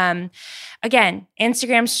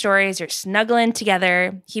 Instagram stories are snuggling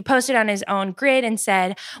together. He posted on his own grid and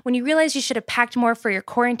said, "When you realize you should have packed more for your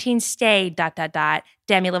quarantine stay, ... Demi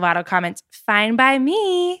Lovato comments, "Fine by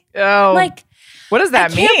me." Oh, like, what does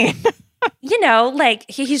that mean?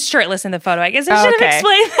 He's shirtless in the photo. I guess I should have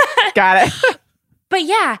explained that. Got it. But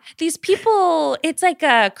yeah, these people, it's like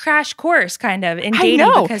a crash course kind of in dating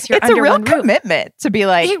because you're it's under a real one roof. Commitment to be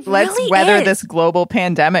like, let's weather this global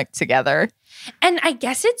pandemic together. And I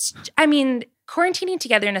guess quarantining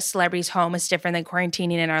together in a celebrity's home is different than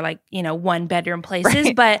quarantining in our one bedroom places.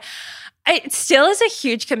 Right. But it still is a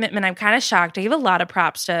huge commitment. I'm kind of shocked. I give a lot of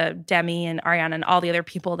props to Demi and Ariana and all the other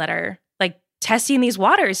people that are like testing these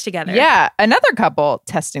waters together. Yeah, another couple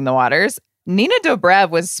testing the waters. Nina Dobrev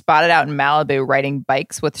was spotted out in Malibu riding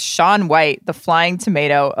bikes with Shaun White, the flying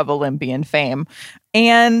tomato of Olympian fame.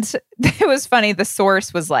 And it was funny. The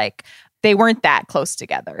source was like, they weren't that close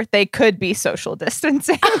together. They could be social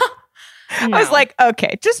distancing. No. I was like,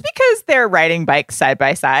 okay, just because they're riding bikes side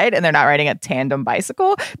by side and they're not riding a tandem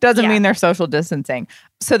bicycle doesn't mean they're social distancing.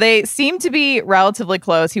 So they seem to be relatively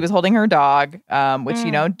close. He was holding her dog,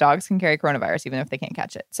 which, dogs can carry coronavirus even if they can't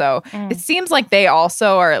catch it. So it seems like they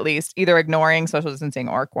also are at least either ignoring social distancing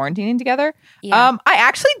or quarantining together. Yeah. I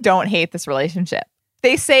actually don't hate this relationship.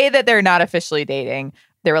 They say that they're not officially dating.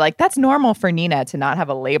 They were like, that's normal for Nina to not have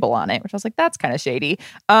a label on it, which I was like, that's kind of shady.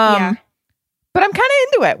 But I'm kind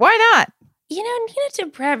of into it. Why not? Nina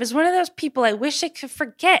Dobrev is one of those people I wish I could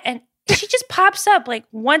forget. And she just pops up like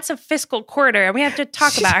once a fiscal quarter and we have to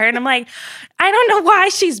talk about her. And I'm like, I don't know why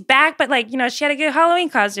she's back, but she had a good Halloween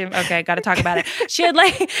costume. Okay, got to talk about it. She had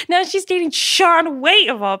now she's dating Shaun White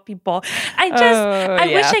of all people.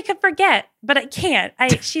 I wish I could forget, but I can't.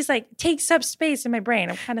 She's takes up space in my brain.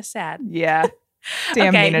 I'm kind of sad. Yeah.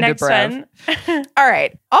 Damn okay, Nina next Dobrev. one. All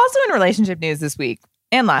right. Also in relationship news this week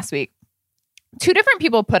and last week, 2 different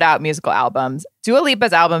people put out musical albums. Dua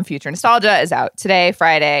Lipa's album Future Nostalgia is out today,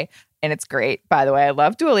 Friday, and it's great. By the way, I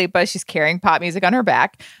love Dua Lipa. She's carrying pop music on her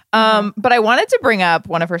back. But I wanted to bring up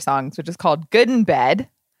one of her songs, which is called Good in Bed,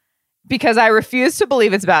 because I refuse to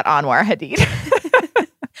believe it's about Anwar Hadid.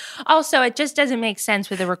 Also, it just doesn't make sense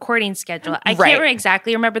with the recording schedule. I can't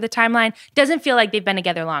exactly remember the timeline. Doesn't feel like they've been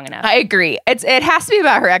together long enough. I agree. It has to be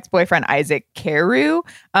about her ex-boyfriend, Isaac Carew.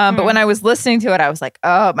 But when I was listening to it, I was like,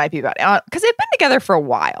 oh, it might be about... Because they've been together for a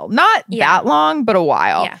while. Not that long, but a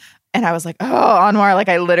while. Yeah. And I was like, oh, Anwar,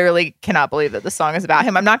 I literally cannot believe that the song is about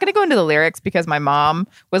him. I'm not going to go into the lyrics because my mom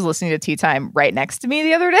was listening to Tea Time right next to me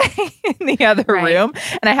the other day in the other room.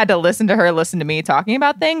 And I had to listen to her listen to me talking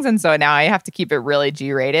about things. And so now I have to keep it really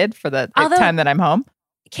G-rated for the time that I'm home.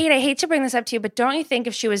 Kate, I hate to bring this up to you, but don't you think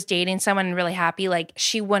if she was dating someone and really happy,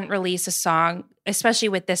 she wouldn't release a song, especially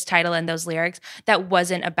with this title and those lyrics, that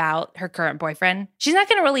wasn't about her current boyfriend? She's not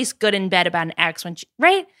going to release Good in Bed about an ex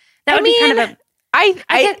right? That would be kind of a...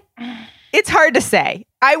 It's hard to say.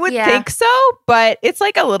 I would think so, but it's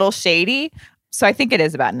a little shady. So I think it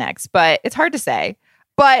is about an ex, but it's hard to say.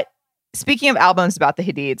 But speaking of albums about the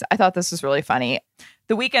Hadids, I thought this was really funny.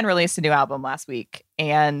 The Weeknd released a new album last week,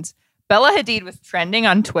 and Bella Hadid was trending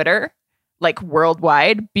on Twitter,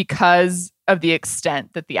 worldwide, because of the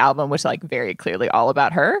extent that the album was very clearly all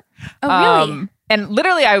about her. Oh, really? And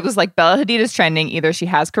literally, I was like, Bella Hadid is trending. Either she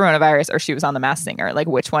has coronavirus or she was on The Masked Singer.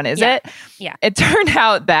 Which one is it? Yeah. It turned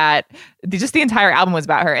out that just the entire album was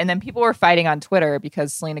about her. And then people were fighting on Twitter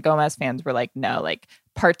because Selena Gomez fans were like, no,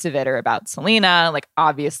 parts of it are about Selena.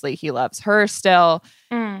 Obviously, he loves her still.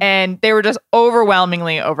 And they were just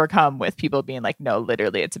overwhelmingly overcome with people being like, no,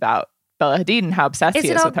 literally, it's about Bella Hadid and how obsessed he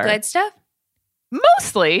is with her. Is it all good stuff?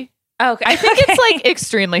 Mostly. Okay. I think it's like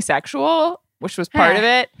extremely sexual, which was part of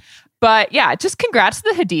it. But yeah, just congrats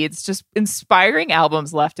to the Hadids, just inspiring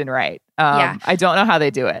albums left and right. I don't know how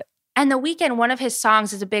they do it. And The Weeknd, one of his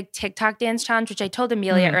songs is a big TikTok dance challenge, which I told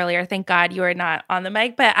Amelia earlier. Thank God you are not on the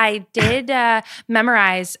mic. But I did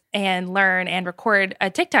memorize and learn and record a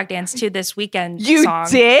TikTok dance to this Weeknd song. You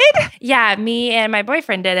did? Yeah, me and my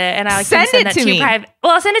boyfriend did it. And I'll send that to me. Well,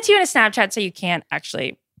 I'll send it to you in a Snapchat so you can't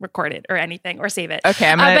actually record it or anything or save it. Okay,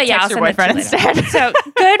 I'm going to text your boyfriend instead. So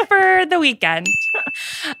good for The Weeknd.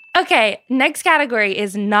 Okay, next category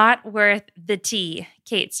is not worth the tea.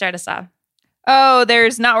 Kate, start us off. Oh,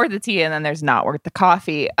 there's not worth the tea and then there's not worth the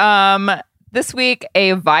coffee. This week,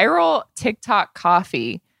 a viral TikTok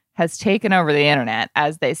coffee has taken over the internet,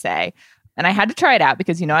 as they say. And I had to try it out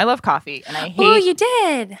because, I love coffee and I hate. Oh, you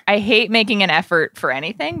did. I hate making an effort for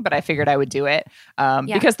anything, but I figured I would do it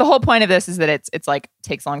because the whole point of this is that it's like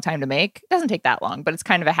takes a long time to make. It doesn't take that long, but it's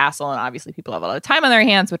kind of a hassle. And obviously people have a lot of time on their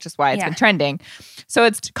hands, which is why it's been trending. So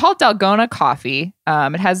it's called Dalgona coffee.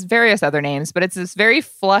 It has various other names, but it's this very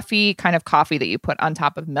fluffy kind of coffee that you put on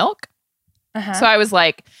top of milk. So I was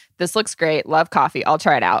like, this looks great. Love coffee. I'll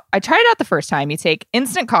try it out. I tried it out the first time. You take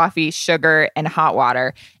instant coffee, sugar, and hot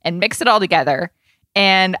water and mix it all together.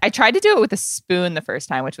 And I tried to do it with a spoon the first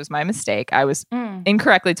time, which was my mistake. I was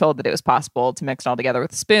incorrectly told that it was possible to mix it all together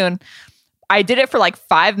with a spoon. I did it for like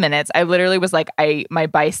 5 minutes. I literally was like, my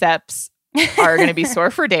biceps are going to be sore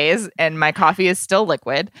for days and my coffee is still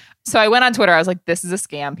liquid. So I went on Twitter. I was like, this is a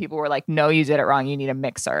scam. People were like, no, you did it wrong. You need a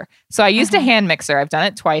mixer. So I used a hand mixer. I've done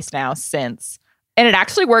it twice now since. And it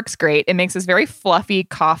actually works great. It makes this very fluffy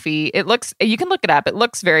coffee. You can look it up. It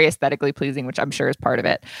looks very aesthetically pleasing, which I'm sure is part of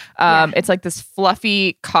it. It's like this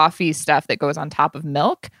fluffy coffee stuff that goes on top of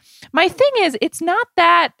milk. My thing is, it's not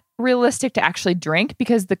that realistic to actually drink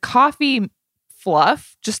because the coffee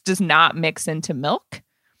fluff just does not mix into milk.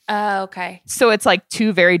 Oh, okay. So it's like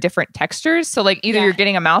two very different textures. So like either you're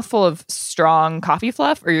getting a mouthful of strong coffee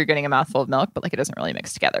fluff or you're getting a mouthful of milk, but like it doesn't really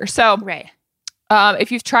mix together. So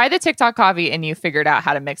if you've tried the TikTok coffee and you figured out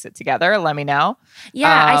how to mix it together, let me know.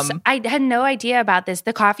 Yeah, I had no idea about this.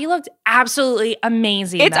 The coffee looked absolutely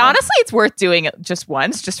amazing. Honestly, it's worth doing it just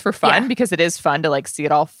once, just for fun, because it is fun to like see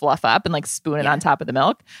it all fluff up and like spoon it on top of the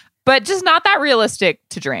milk. But just not that realistic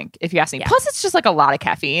to drink, if you ask me. Yeah. Plus, it's just like a lot of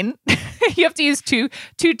caffeine. You have to use two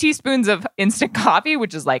teaspoons of instant coffee,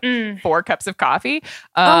 which is like 4 cups of coffee.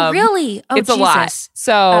 Oh, really? Oh, it's Jesus. A lot.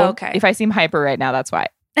 So if I seem hyper right now, that's why.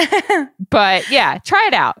 But yeah, try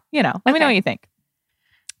it out. Let me know what you think.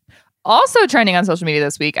 Also trending on social media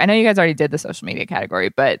this week. I know you guys already did the social media category,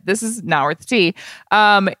 but this is not worth the tea.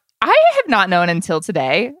 I have not known until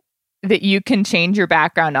today that you can change your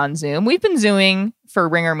background on Zoom. We've been Zooming for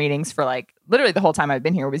Ringer meetings for like literally the whole time I've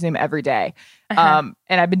been here. We Zoom every day. And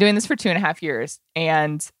I've been doing this for 2.5 years.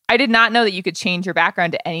 And I did not know that you could change your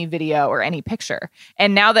background to any video or any picture.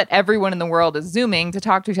 And now that everyone in the world is Zooming to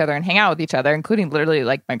talk to each other and hang out with each other, including literally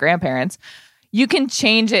like my grandparents, you can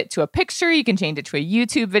change it to a picture. You can change it to a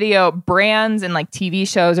YouTube video. Brands and like TV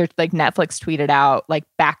shows or like Netflix tweeted out like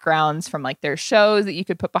backgrounds from like their shows that you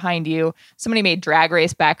could put behind you. Somebody made Drag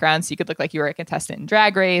Race backgrounds so you could look like you were a contestant in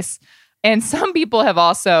Drag Race. And some people have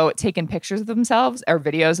also taken pictures of themselves or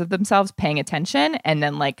videos of themselves paying attention and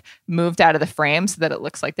then like moved out of the frame so that it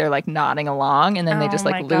looks like they're like nodding along. And then they just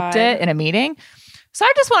like looped it in a meeting. So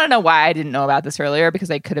I just want to know why I didn't know about this earlier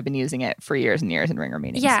because I could have been using it for years and years in Ringer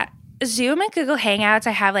meetings. Yeah. Zoom and Google Hangouts, I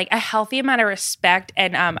have like a healthy amount of respect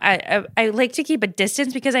and I like to keep a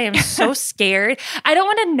distance because I am so scared. I don't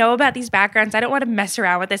want to know about these backgrounds. I don't want to mess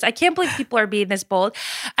around with this. I can't believe people are being this bold.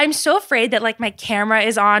 I'm so afraid that like my camera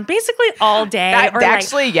is on basically all day.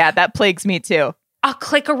 That plagues me too. I'll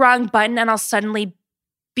click a wrong button and I'll suddenly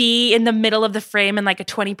be in the middle of the frame in like a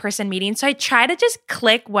 20-person meeting. So I try to just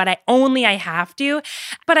click what I have to,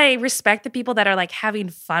 but I respect the people that are like having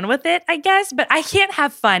fun with it, I guess, but I can't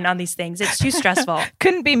have fun on these things. It's too stressful.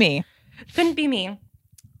 Couldn't be me.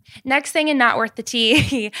 Next thing in Not Worth the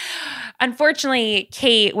Tea. Unfortunately,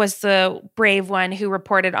 Kate was the brave one who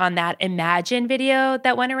reported on that Imagine video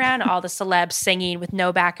that went around, all the celebs singing with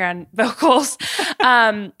no background vocals.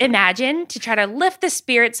 Imagine to try to lift the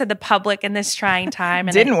spirits of the public in this trying time.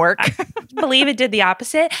 And Didn't work. I believe it did the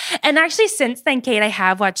opposite. And actually, since then, Kate, I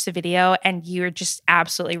have watched the video and you're just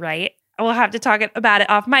absolutely right. We'll have to talk about it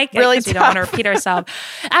off mic because we don't want to repeat ourselves.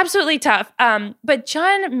 Absolutely tough. But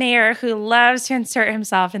John Mayer, who loves to insert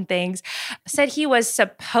himself in things, said he was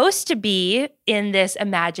supposed to be in this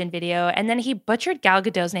Imagine video. And then he butchered Gal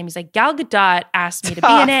Gadot's name. He's like, Gal Gadot asked me to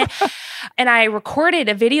be in it. And I recorded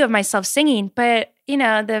a video of myself singing. But,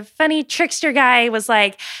 the funny trickster guy was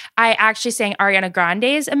like, I actually sang Ariana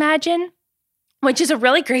Grande's Imagine. which is a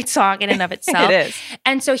really great song in and of itself. It is.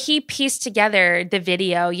 And so he pieced together the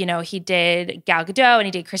video. You know, he did Gal Gadot and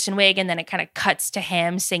he did Kristen Wiig, and then it kind of cuts to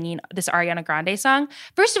him singing this Ariana Grande song.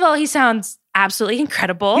 First of all, he sounds absolutely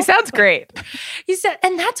incredible. He sounds great. He said,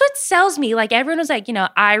 and that's what sells me. Like everyone was like, you know,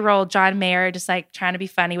 eye roll John Mayer, just like trying to be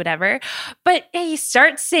funny, whatever. But he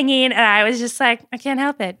starts singing, and I was just like, I can't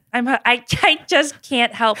help it. I just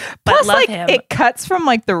can't help but Plus, love like, him. it cuts from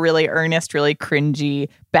like the really earnest, really cringy,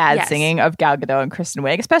 bad Yes. singing of Gal Gadot and Kristen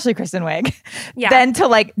Wiig, especially Kristen Wiig, Yeah. then to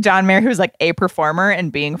like John Mayer, who's like a performer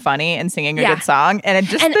and being funny and singing a Yeah. good song. And it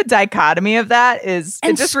just And- the dichotomy of that is,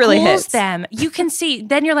 and it just really schools hits. them. You can see,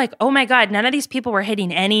 then you're like, oh my God, none of these people were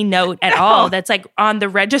hitting any note at all that's like on the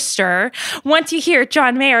register. Once you hear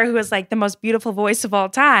John Mayer, who is like the most beautiful voice of all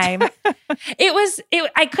time,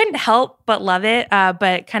 I couldn't help but love it,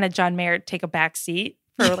 but kind of John Mayer take a back seat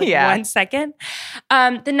for like Yeah. 1 second.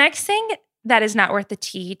 The next thing that is not worth the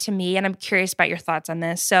tea to me, and I'm curious about your thoughts on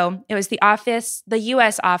this. So it was the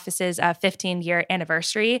U.S. Office's 15-year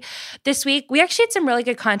anniversary this week. We actually had some really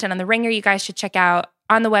good content on The Ringer you guys should check out.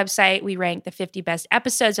 On the website, we ranked the 50 best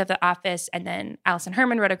episodes of The Office, and then Allison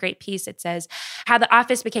Herman wrote a great piece that says how The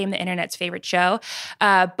Office became the internet's favorite show.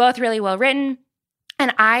 Both really well written.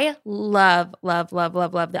 And I love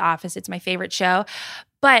The Office. It's my favorite show.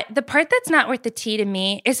 But the part that's not worth the tea to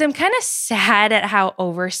me is I'm kind of sad at how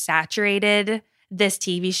oversaturated this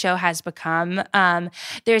TV show has become.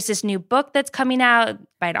 There's this new book that's coming out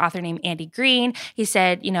by an author named Andy Green. He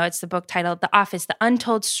said, you know, it's the book titled The Office, The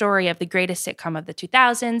Untold Story of the Greatest Sitcom of the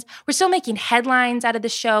 2000s. We're still making headlines out of the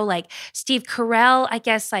show. Like Steve Carell, I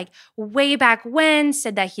guess, like way back when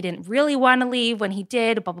said that he didn't really want to leave when he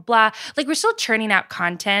did, blah, blah, blah. Like we're still churning out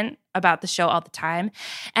content about the show all the time.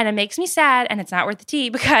 And it makes me sad, and it's not worth the tea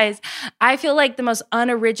because I feel like the most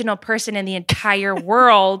unoriginal person in the entire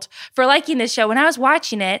world for liking this show. When I was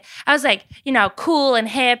watching it, I was like, you know, cool and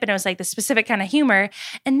hip, and it was like the specific kind of humor.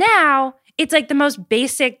 And now it's like the most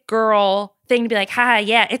basic girl thing to be like, haha,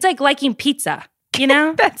 yeah. It's like liking pizza, you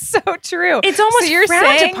know? That's so true. It's almost you're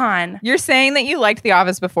frowned saying, upon. You're saying that you liked The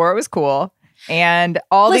Office before it was cool, and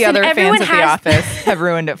all the Listen, other everyone fans of The has- Office have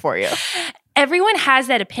ruined it for you. Everyone has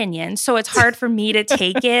that opinion, so it's hard for me to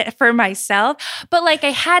take it for myself. But like I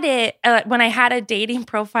had it when I had a dating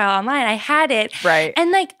profile online, I had it. Right.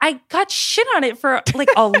 And like I got shit on it for like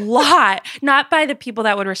a lot, not by the people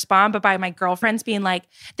that would respond, but by my girlfriends being like,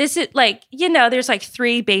 this is like, you know, there's like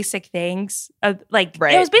 3 basic things of like,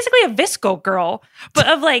 Right. It was basically a Visco girl, but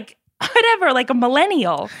of like, whatever, like a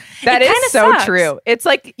millennial. That It is kinda so sucks. true. It's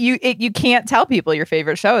like you can't tell people your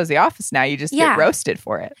favorite show is The Office now. You just Yeah. get roasted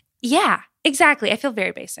for it. Yeah, exactly. I feel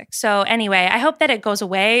very basic. So anyway, I hope that it goes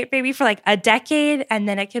away maybe for like a decade and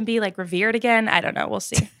then it can be like revered again. I don't know. We'll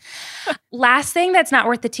see. Last thing that's not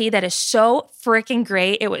worth the tea that is so freaking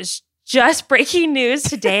great. It was just breaking news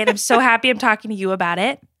today, and I'm so happy I'm talking to you about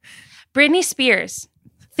it. Britney Spears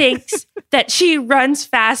thinks that she runs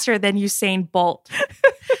faster than Usain Bolt.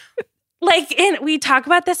 Like, we talk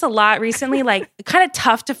about this a lot recently, like kind of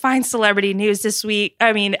tough to find celebrity news this week.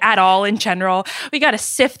 I mean, at all in general. We got to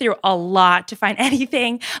sift through a lot to find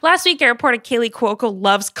anything. Last week, I reported Kaylee Cuoco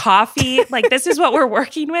loves coffee. Like, this is what we're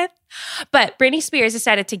working with. But Britney Spears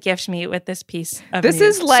decided to gift me with this piece of This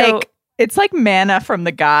news. is like, So, it's like manna from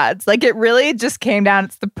the gods. Like it really just came down.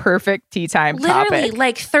 It's the perfect tea time literally, topic.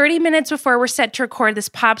 like 30 minutes before we're set to record, this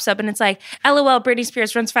pops up and it's like, LOL, Britney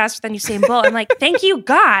Spears runs faster than Usain Bolt. I'm like, thank you,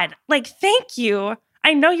 God. Like, thank you.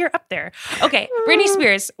 I know you're up there. Okay, Britney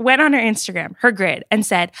Spears went on her Instagram, her grid, and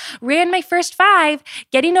said, ran my first 5.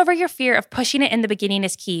 Getting over your fear of pushing it in the beginning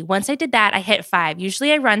is key. Once I did that, I hit 5.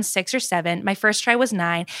 Usually I run 6 or 7. My first try was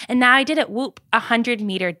 9. And now I did it,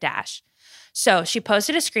 100-meter dash. So she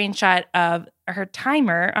posted a screenshot of her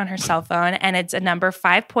timer on her cell phone, and it's a number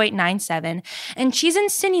 5.97. And she's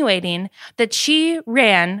insinuating that she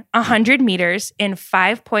ran 100 meters in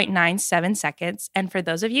 5.97 seconds. And for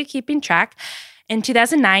those of you keeping track, in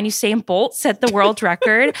 2009, Usain Bolt set the world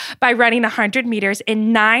record by running 100 meters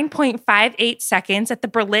in 9.58 seconds at the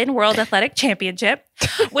Berlin World Athletic Championship,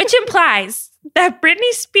 which implies that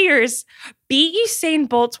Britney Spears beat Usain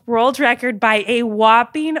Bolt's world record by a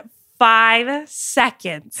whopping 5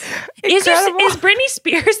 seconds. Is Britney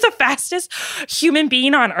Spears the fastest human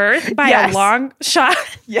being on earth by Yes. a long shot?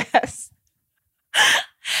 Yes.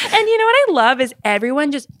 And you know what I love is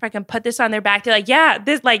everyone just fucking put this on their back. They're like,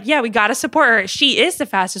 yeah, we got to support her. She is the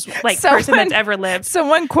fastest person that's ever lived.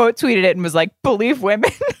 Someone quote tweeted it and was like, believe women.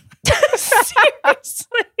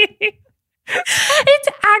 Seriously. It's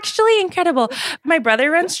actually incredible. My brother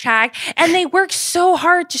runs track and they work so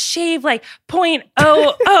hard to shave like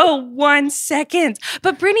 0.001 seconds.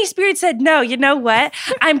 But Britney Spears said, no, you know what?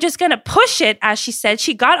 I'm just going to push it, as she said.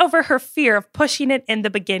 She got over her fear of pushing it in the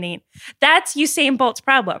beginning. That's Usain Bolt's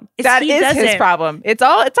problem. That is his problem. It's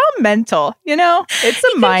all mental, you know? It's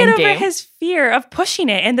a mind game. He get over his fear of pushing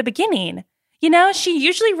it in the beginning. You know, she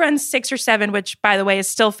usually runs 6 or 7, which, by the way, is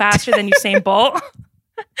still faster than Usain Bolt.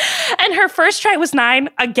 And her first try was 9.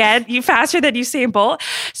 Again, faster than Usain Bolt.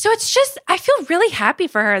 So it's just, I feel really happy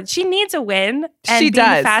for her. She needs a win. And being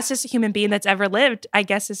the fastest human being that's ever lived, I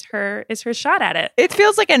guess, is her shot at it. It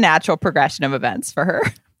feels like a natural progression of events for her.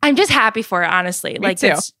 I'm just happy for her, honestly. Me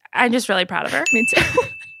too. I'm just really proud of her. Me too.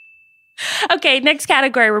 Okay, next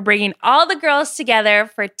category. We're bringing all the girls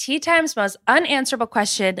together for Tea Time's most unanswerable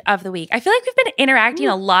question of the week. I feel like we've been interacting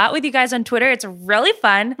a lot with you guys on Twitter. It's really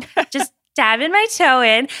fun. Just dabbing my toe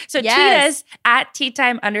in. So tweet us at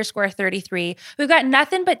teatime_33. We've got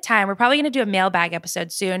nothing but time. We're probably going to do a mailbag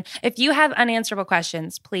episode soon. If you have unanswerable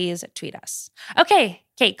questions, please tweet us. Okay,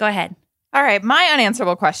 Kate, go ahead. All right, my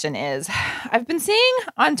unanswerable question is, I've been seeing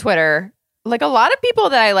on Twitter like a lot of people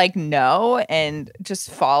that I like know and just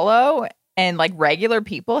follow, and like regular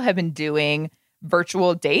people have been doing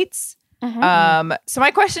virtual dates. Mm-hmm. So my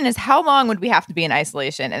question is, how long would we have to be in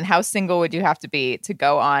isolation, and how single would you have to be to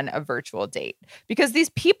go on a virtual date? Because these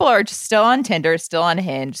people are just still on Tinder, still on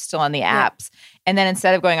Hinge, still on the apps. And then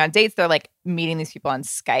instead of going on dates, they're like meeting these people on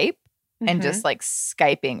Skype and just like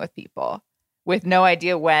Skyping with people with no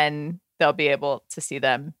idea when they'll be able to see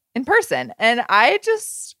them in person. And I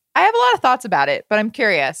have a lot of thoughts about it, but I'm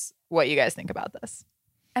curious what you guys think about this.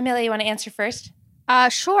 Amelia, you want to answer first?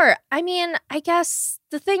 Sure. I mean, I guess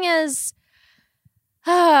the thing is,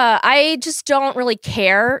 I just don't really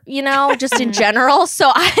care, you know, just in general.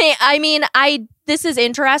 So this is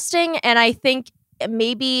interesting, and I think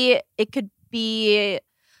maybe it could be,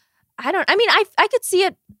 I could see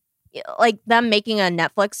it like them making a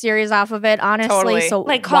Netflix series off of it, honestly. Totally. So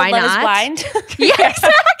like called Love is Blind? Yeah,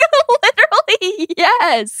 exactly. Literally,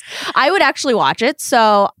 yes. I would actually watch it.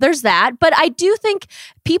 So there's that. But I do think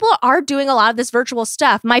people are doing a lot of this virtual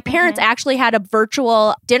stuff. My parents actually had a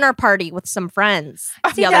virtual dinner party with some friends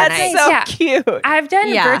the other night. That's so cute. I've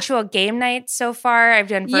done virtual game nights so far. I've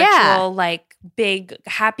done virtual like big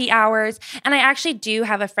happy hours. And I actually do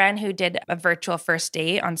have a friend who did a virtual first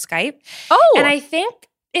date on Skype. Oh. And I think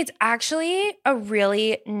it's actually a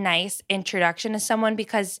really nice introduction to someone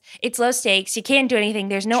because it's low stakes. You can't do anything.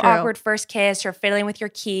 There's no awkward first kiss or fiddling with your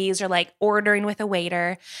keys or like ordering with a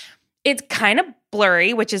waiter. It's kind of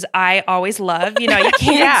blurry, which is I always love. You know, you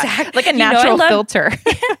can't like a natural filter.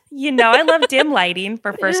 I love dim lighting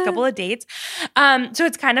for first couple of dates. So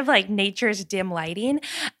it's kind of like nature's dim lighting.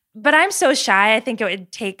 But I'm so shy. I think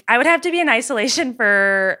I would have to be in isolation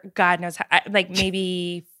for God knows how, like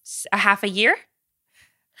maybe a half a year.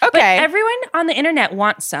 Okay. But everyone on the internet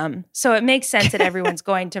wants some. So it makes sense that everyone's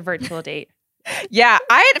going to virtual date. Yeah.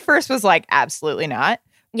 I at first was like, absolutely not.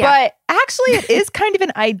 Yeah. But actually, it is kind of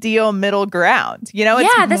an ideal middle ground. You know,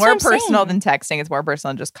 it's more personal than texting. It's more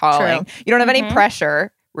personal than just calling. True. You don't have any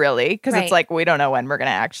pressure, really, because it's like, we don't know when we're going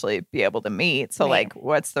to actually be able to meet. So like,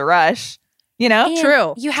 what's the rush? You know?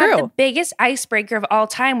 And you have the biggest icebreaker of all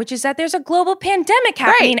time, which is that there's a global pandemic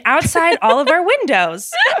happening outside all of our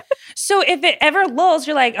windows. So if it ever lulls,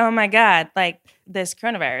 you're like, oh my God, like this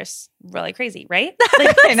coronavirus, really crazy, right?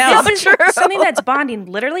 Like, I know. This is something that's bonding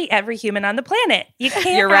literally every human on the planet. You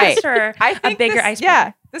can't ask for a bigger icebreaker.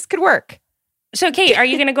 Yeah, this could work. So Kate, are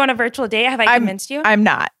you going to go on a virtual date? Have I convinced you? I'm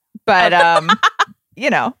not, but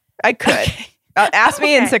I could. Okay. Ask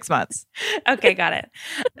me in 6 months. Okay, got it.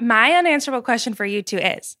 My unanswerable question for you two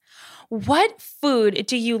is, what food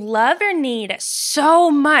do you love or need so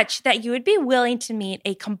much that you would be willing to meet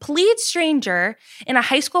a complete stranger in a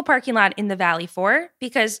high school parking lot in the Valley for?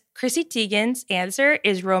 Because Chrissy Teigen's answer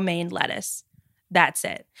is romaine lettuce. That's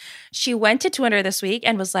it. She went to Twitter this week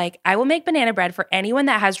and was like, I will make banana bread for anyone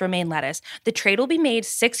that has romaine lettuce. The trade will be made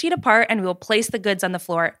 6 feet apart and we will place the goods on the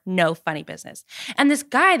floor. No funny business. And this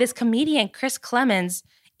comedian, Chris Clemens,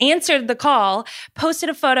 answered the call, posted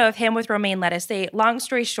a photo of him with romaine lettuce. They, long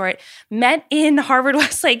story short, met in Harvard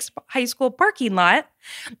Westlake's high school parking lot,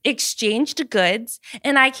 exchanged goods,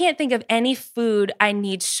 and I can't think of any food I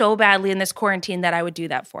need so badly in this quarantine that I would do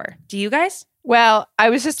that for. Do you guys? Well, I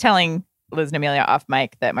was just telling Liz and Amelia off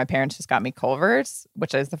mic that my parents just got me Culver's,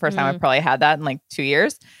 which is the first time I've probably had that in like 2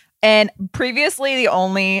 years. And previously, the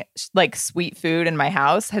only like sweet food in my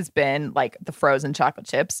house has been like the frozen chocolate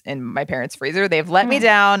chips in my parents' freezer. They've let me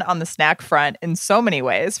down on the snack front in so many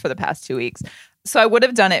ways for the past 2 weeks. So I would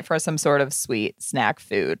have done it for some sort of sweet snack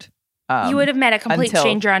food. You would have met a complete until-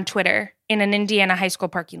 stranger on Twitter in an Indiana high school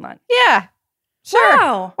parking lot. Yeah. Sure.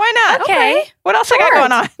 Wow. Why not? Okay. What else I got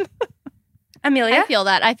going on? Amelia? I feel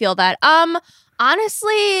that.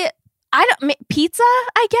 Honestly, pizza,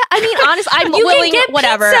 I guess. I mean, honestly, I'm You can willing, get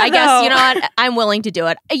whatever. pizza, I guess, though. you know what? I'm willing to do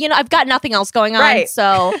it. You know, I've got nothing else going on, Right.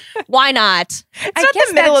 so why not? It's I not guess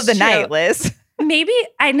the middle of that's the true. night, Liz. Maybe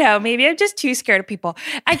I'm just too scared of people.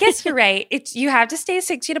 I guess you're right. You have to stay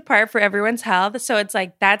 6 feet apart for everyone's health. So it's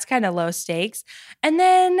like, that's kind of low stakes. And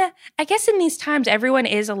then I guess in these times, everyone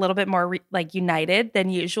is a little bit more united than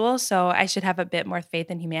usual. So I should have a bit more faith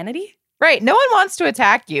in humanity. Right. No one wants to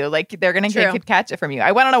attack you. Like they're going True. to catch it from you.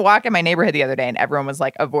 I went on a walk in my neighborhood the other day and everyone was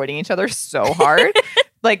like avoiding each other so hard.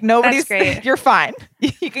 Like nobody's, great. you're fine.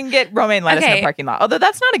 You can get romaine lettuce in Okay. a parking lot. Although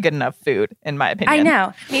that's not a good enough food in my opinion. I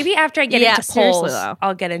know. Maybe after I get Yeah, into seriously, polls, though.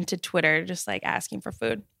 I'll get into Twitter just like asking for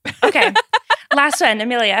food. Okay. Last one,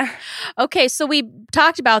 Amelia. Okay, so we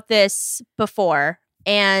talked about this before,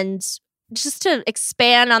 and just to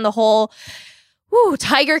expand on the whole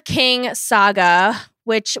Tiger King saga,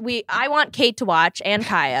 which I want Kate to watch and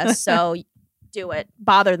Kaya, so do it.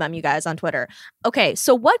 Bother them, you guys, on Twitter. Okay,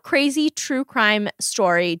 so what crazy true crime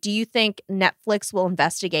story do you think Netflix will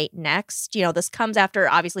investigate next? You know, this comes after,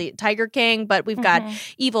 obviously, Tiger King, but we've got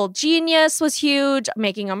Evil Genius was huge.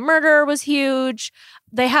 Making a Murderer was huge.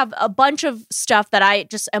 They have a bunch of stuff that I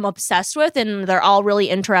just am obsessed with, and they're all really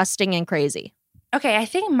interesting and crazy. Okay, I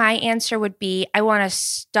think my answer would be I want to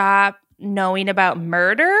stop knowing about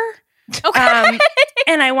murder. Okay.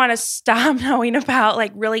 And I want to stop knowing about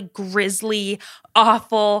like really grisly,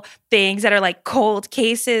 awful things that are like cold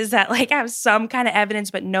cases that like have some kind of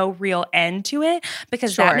evidence but no real end to it,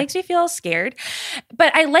 because that Sure. makes me feel scared.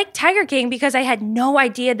 But I like Tiger King because I had no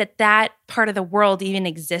idea that part of the world even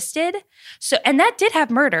existed. So, and that did have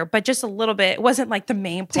murder, but just a little bit. It wasn't like the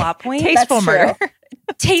main plot point. Tasteful murder.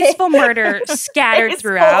 Tasteful murder scattered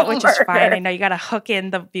Tasteful throughout, which is fine. murder. I know you got to hook in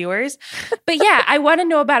the viewers. But yeah, I want to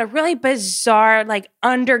know about a really bizarre, like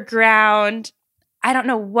underground, I don't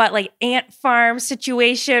know what, like ant farm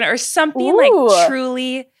situation or something Ooh. like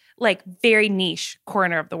truly like very niche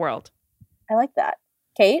corner of the world. I like that.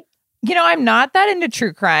 Kate? You know, I'm not that into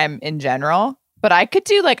true crime in general, but I could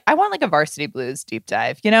do I want like a Varsity Blues deep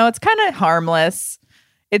dive. You know, it's kind of harmless.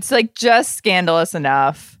 It's like just scandalous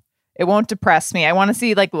enough. It won't depress me. I want to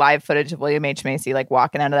see like live footage of William H. Macy like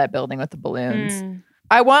walking out of that building with the balloons.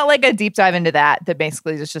 I want like a deep dive into that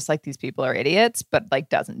basically is just like these people are idiots, but like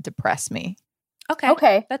doesn't depress me.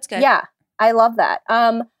 Okay. That's good. Yeah, I love that.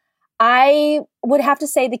 I would have to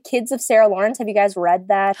say The Kids of Sarah Lawrence. Have you guys read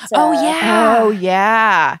that? Oh, yeah. Oh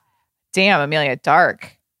yeah. Damn, Amelia,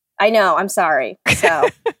 dark. I know. I'm sorry. So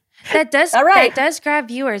That does All right. that does grab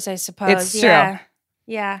viewers, I suppose. It's true. Yeah.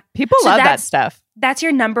 Yeah. People So love that that's- stuff. That's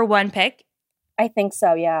your number one pick. I think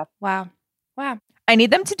so. Yeah. Wow. Wow. I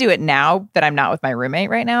need them to do it now that I'm not with my roommate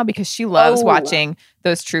right now because she loves Oh. watching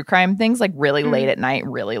those true crime things like really late Mm. at night,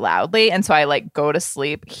 really loudly. And so I like go to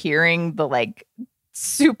sleep hearing the like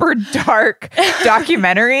super dark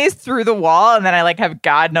documentaries through the wall. And then I like have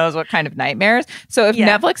God knows what kind of nightmares. So if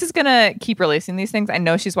Yeah. Netflix is going to keep releasing these things, I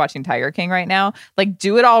know she's watching Tiger King right now. Like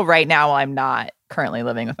do it all right now while I'm not currently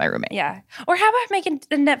living with my roommate. Yeah. Or how about making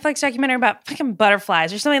a Netflix documentary about fucking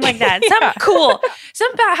butterflies or something like that? Something cool.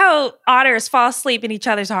 Something about how otters fall asleep in each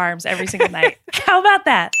other's arms every single night. How about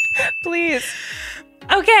that? Please.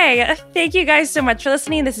 Okay. Thank you guys so much for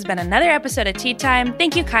listening. This has been another episode of Tea Time.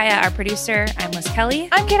 Thank you, Kaya, our producer. I'm Liz Kelly.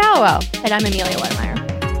 I'm Kate Hallowell. And I'm Amelia Wedemeyer.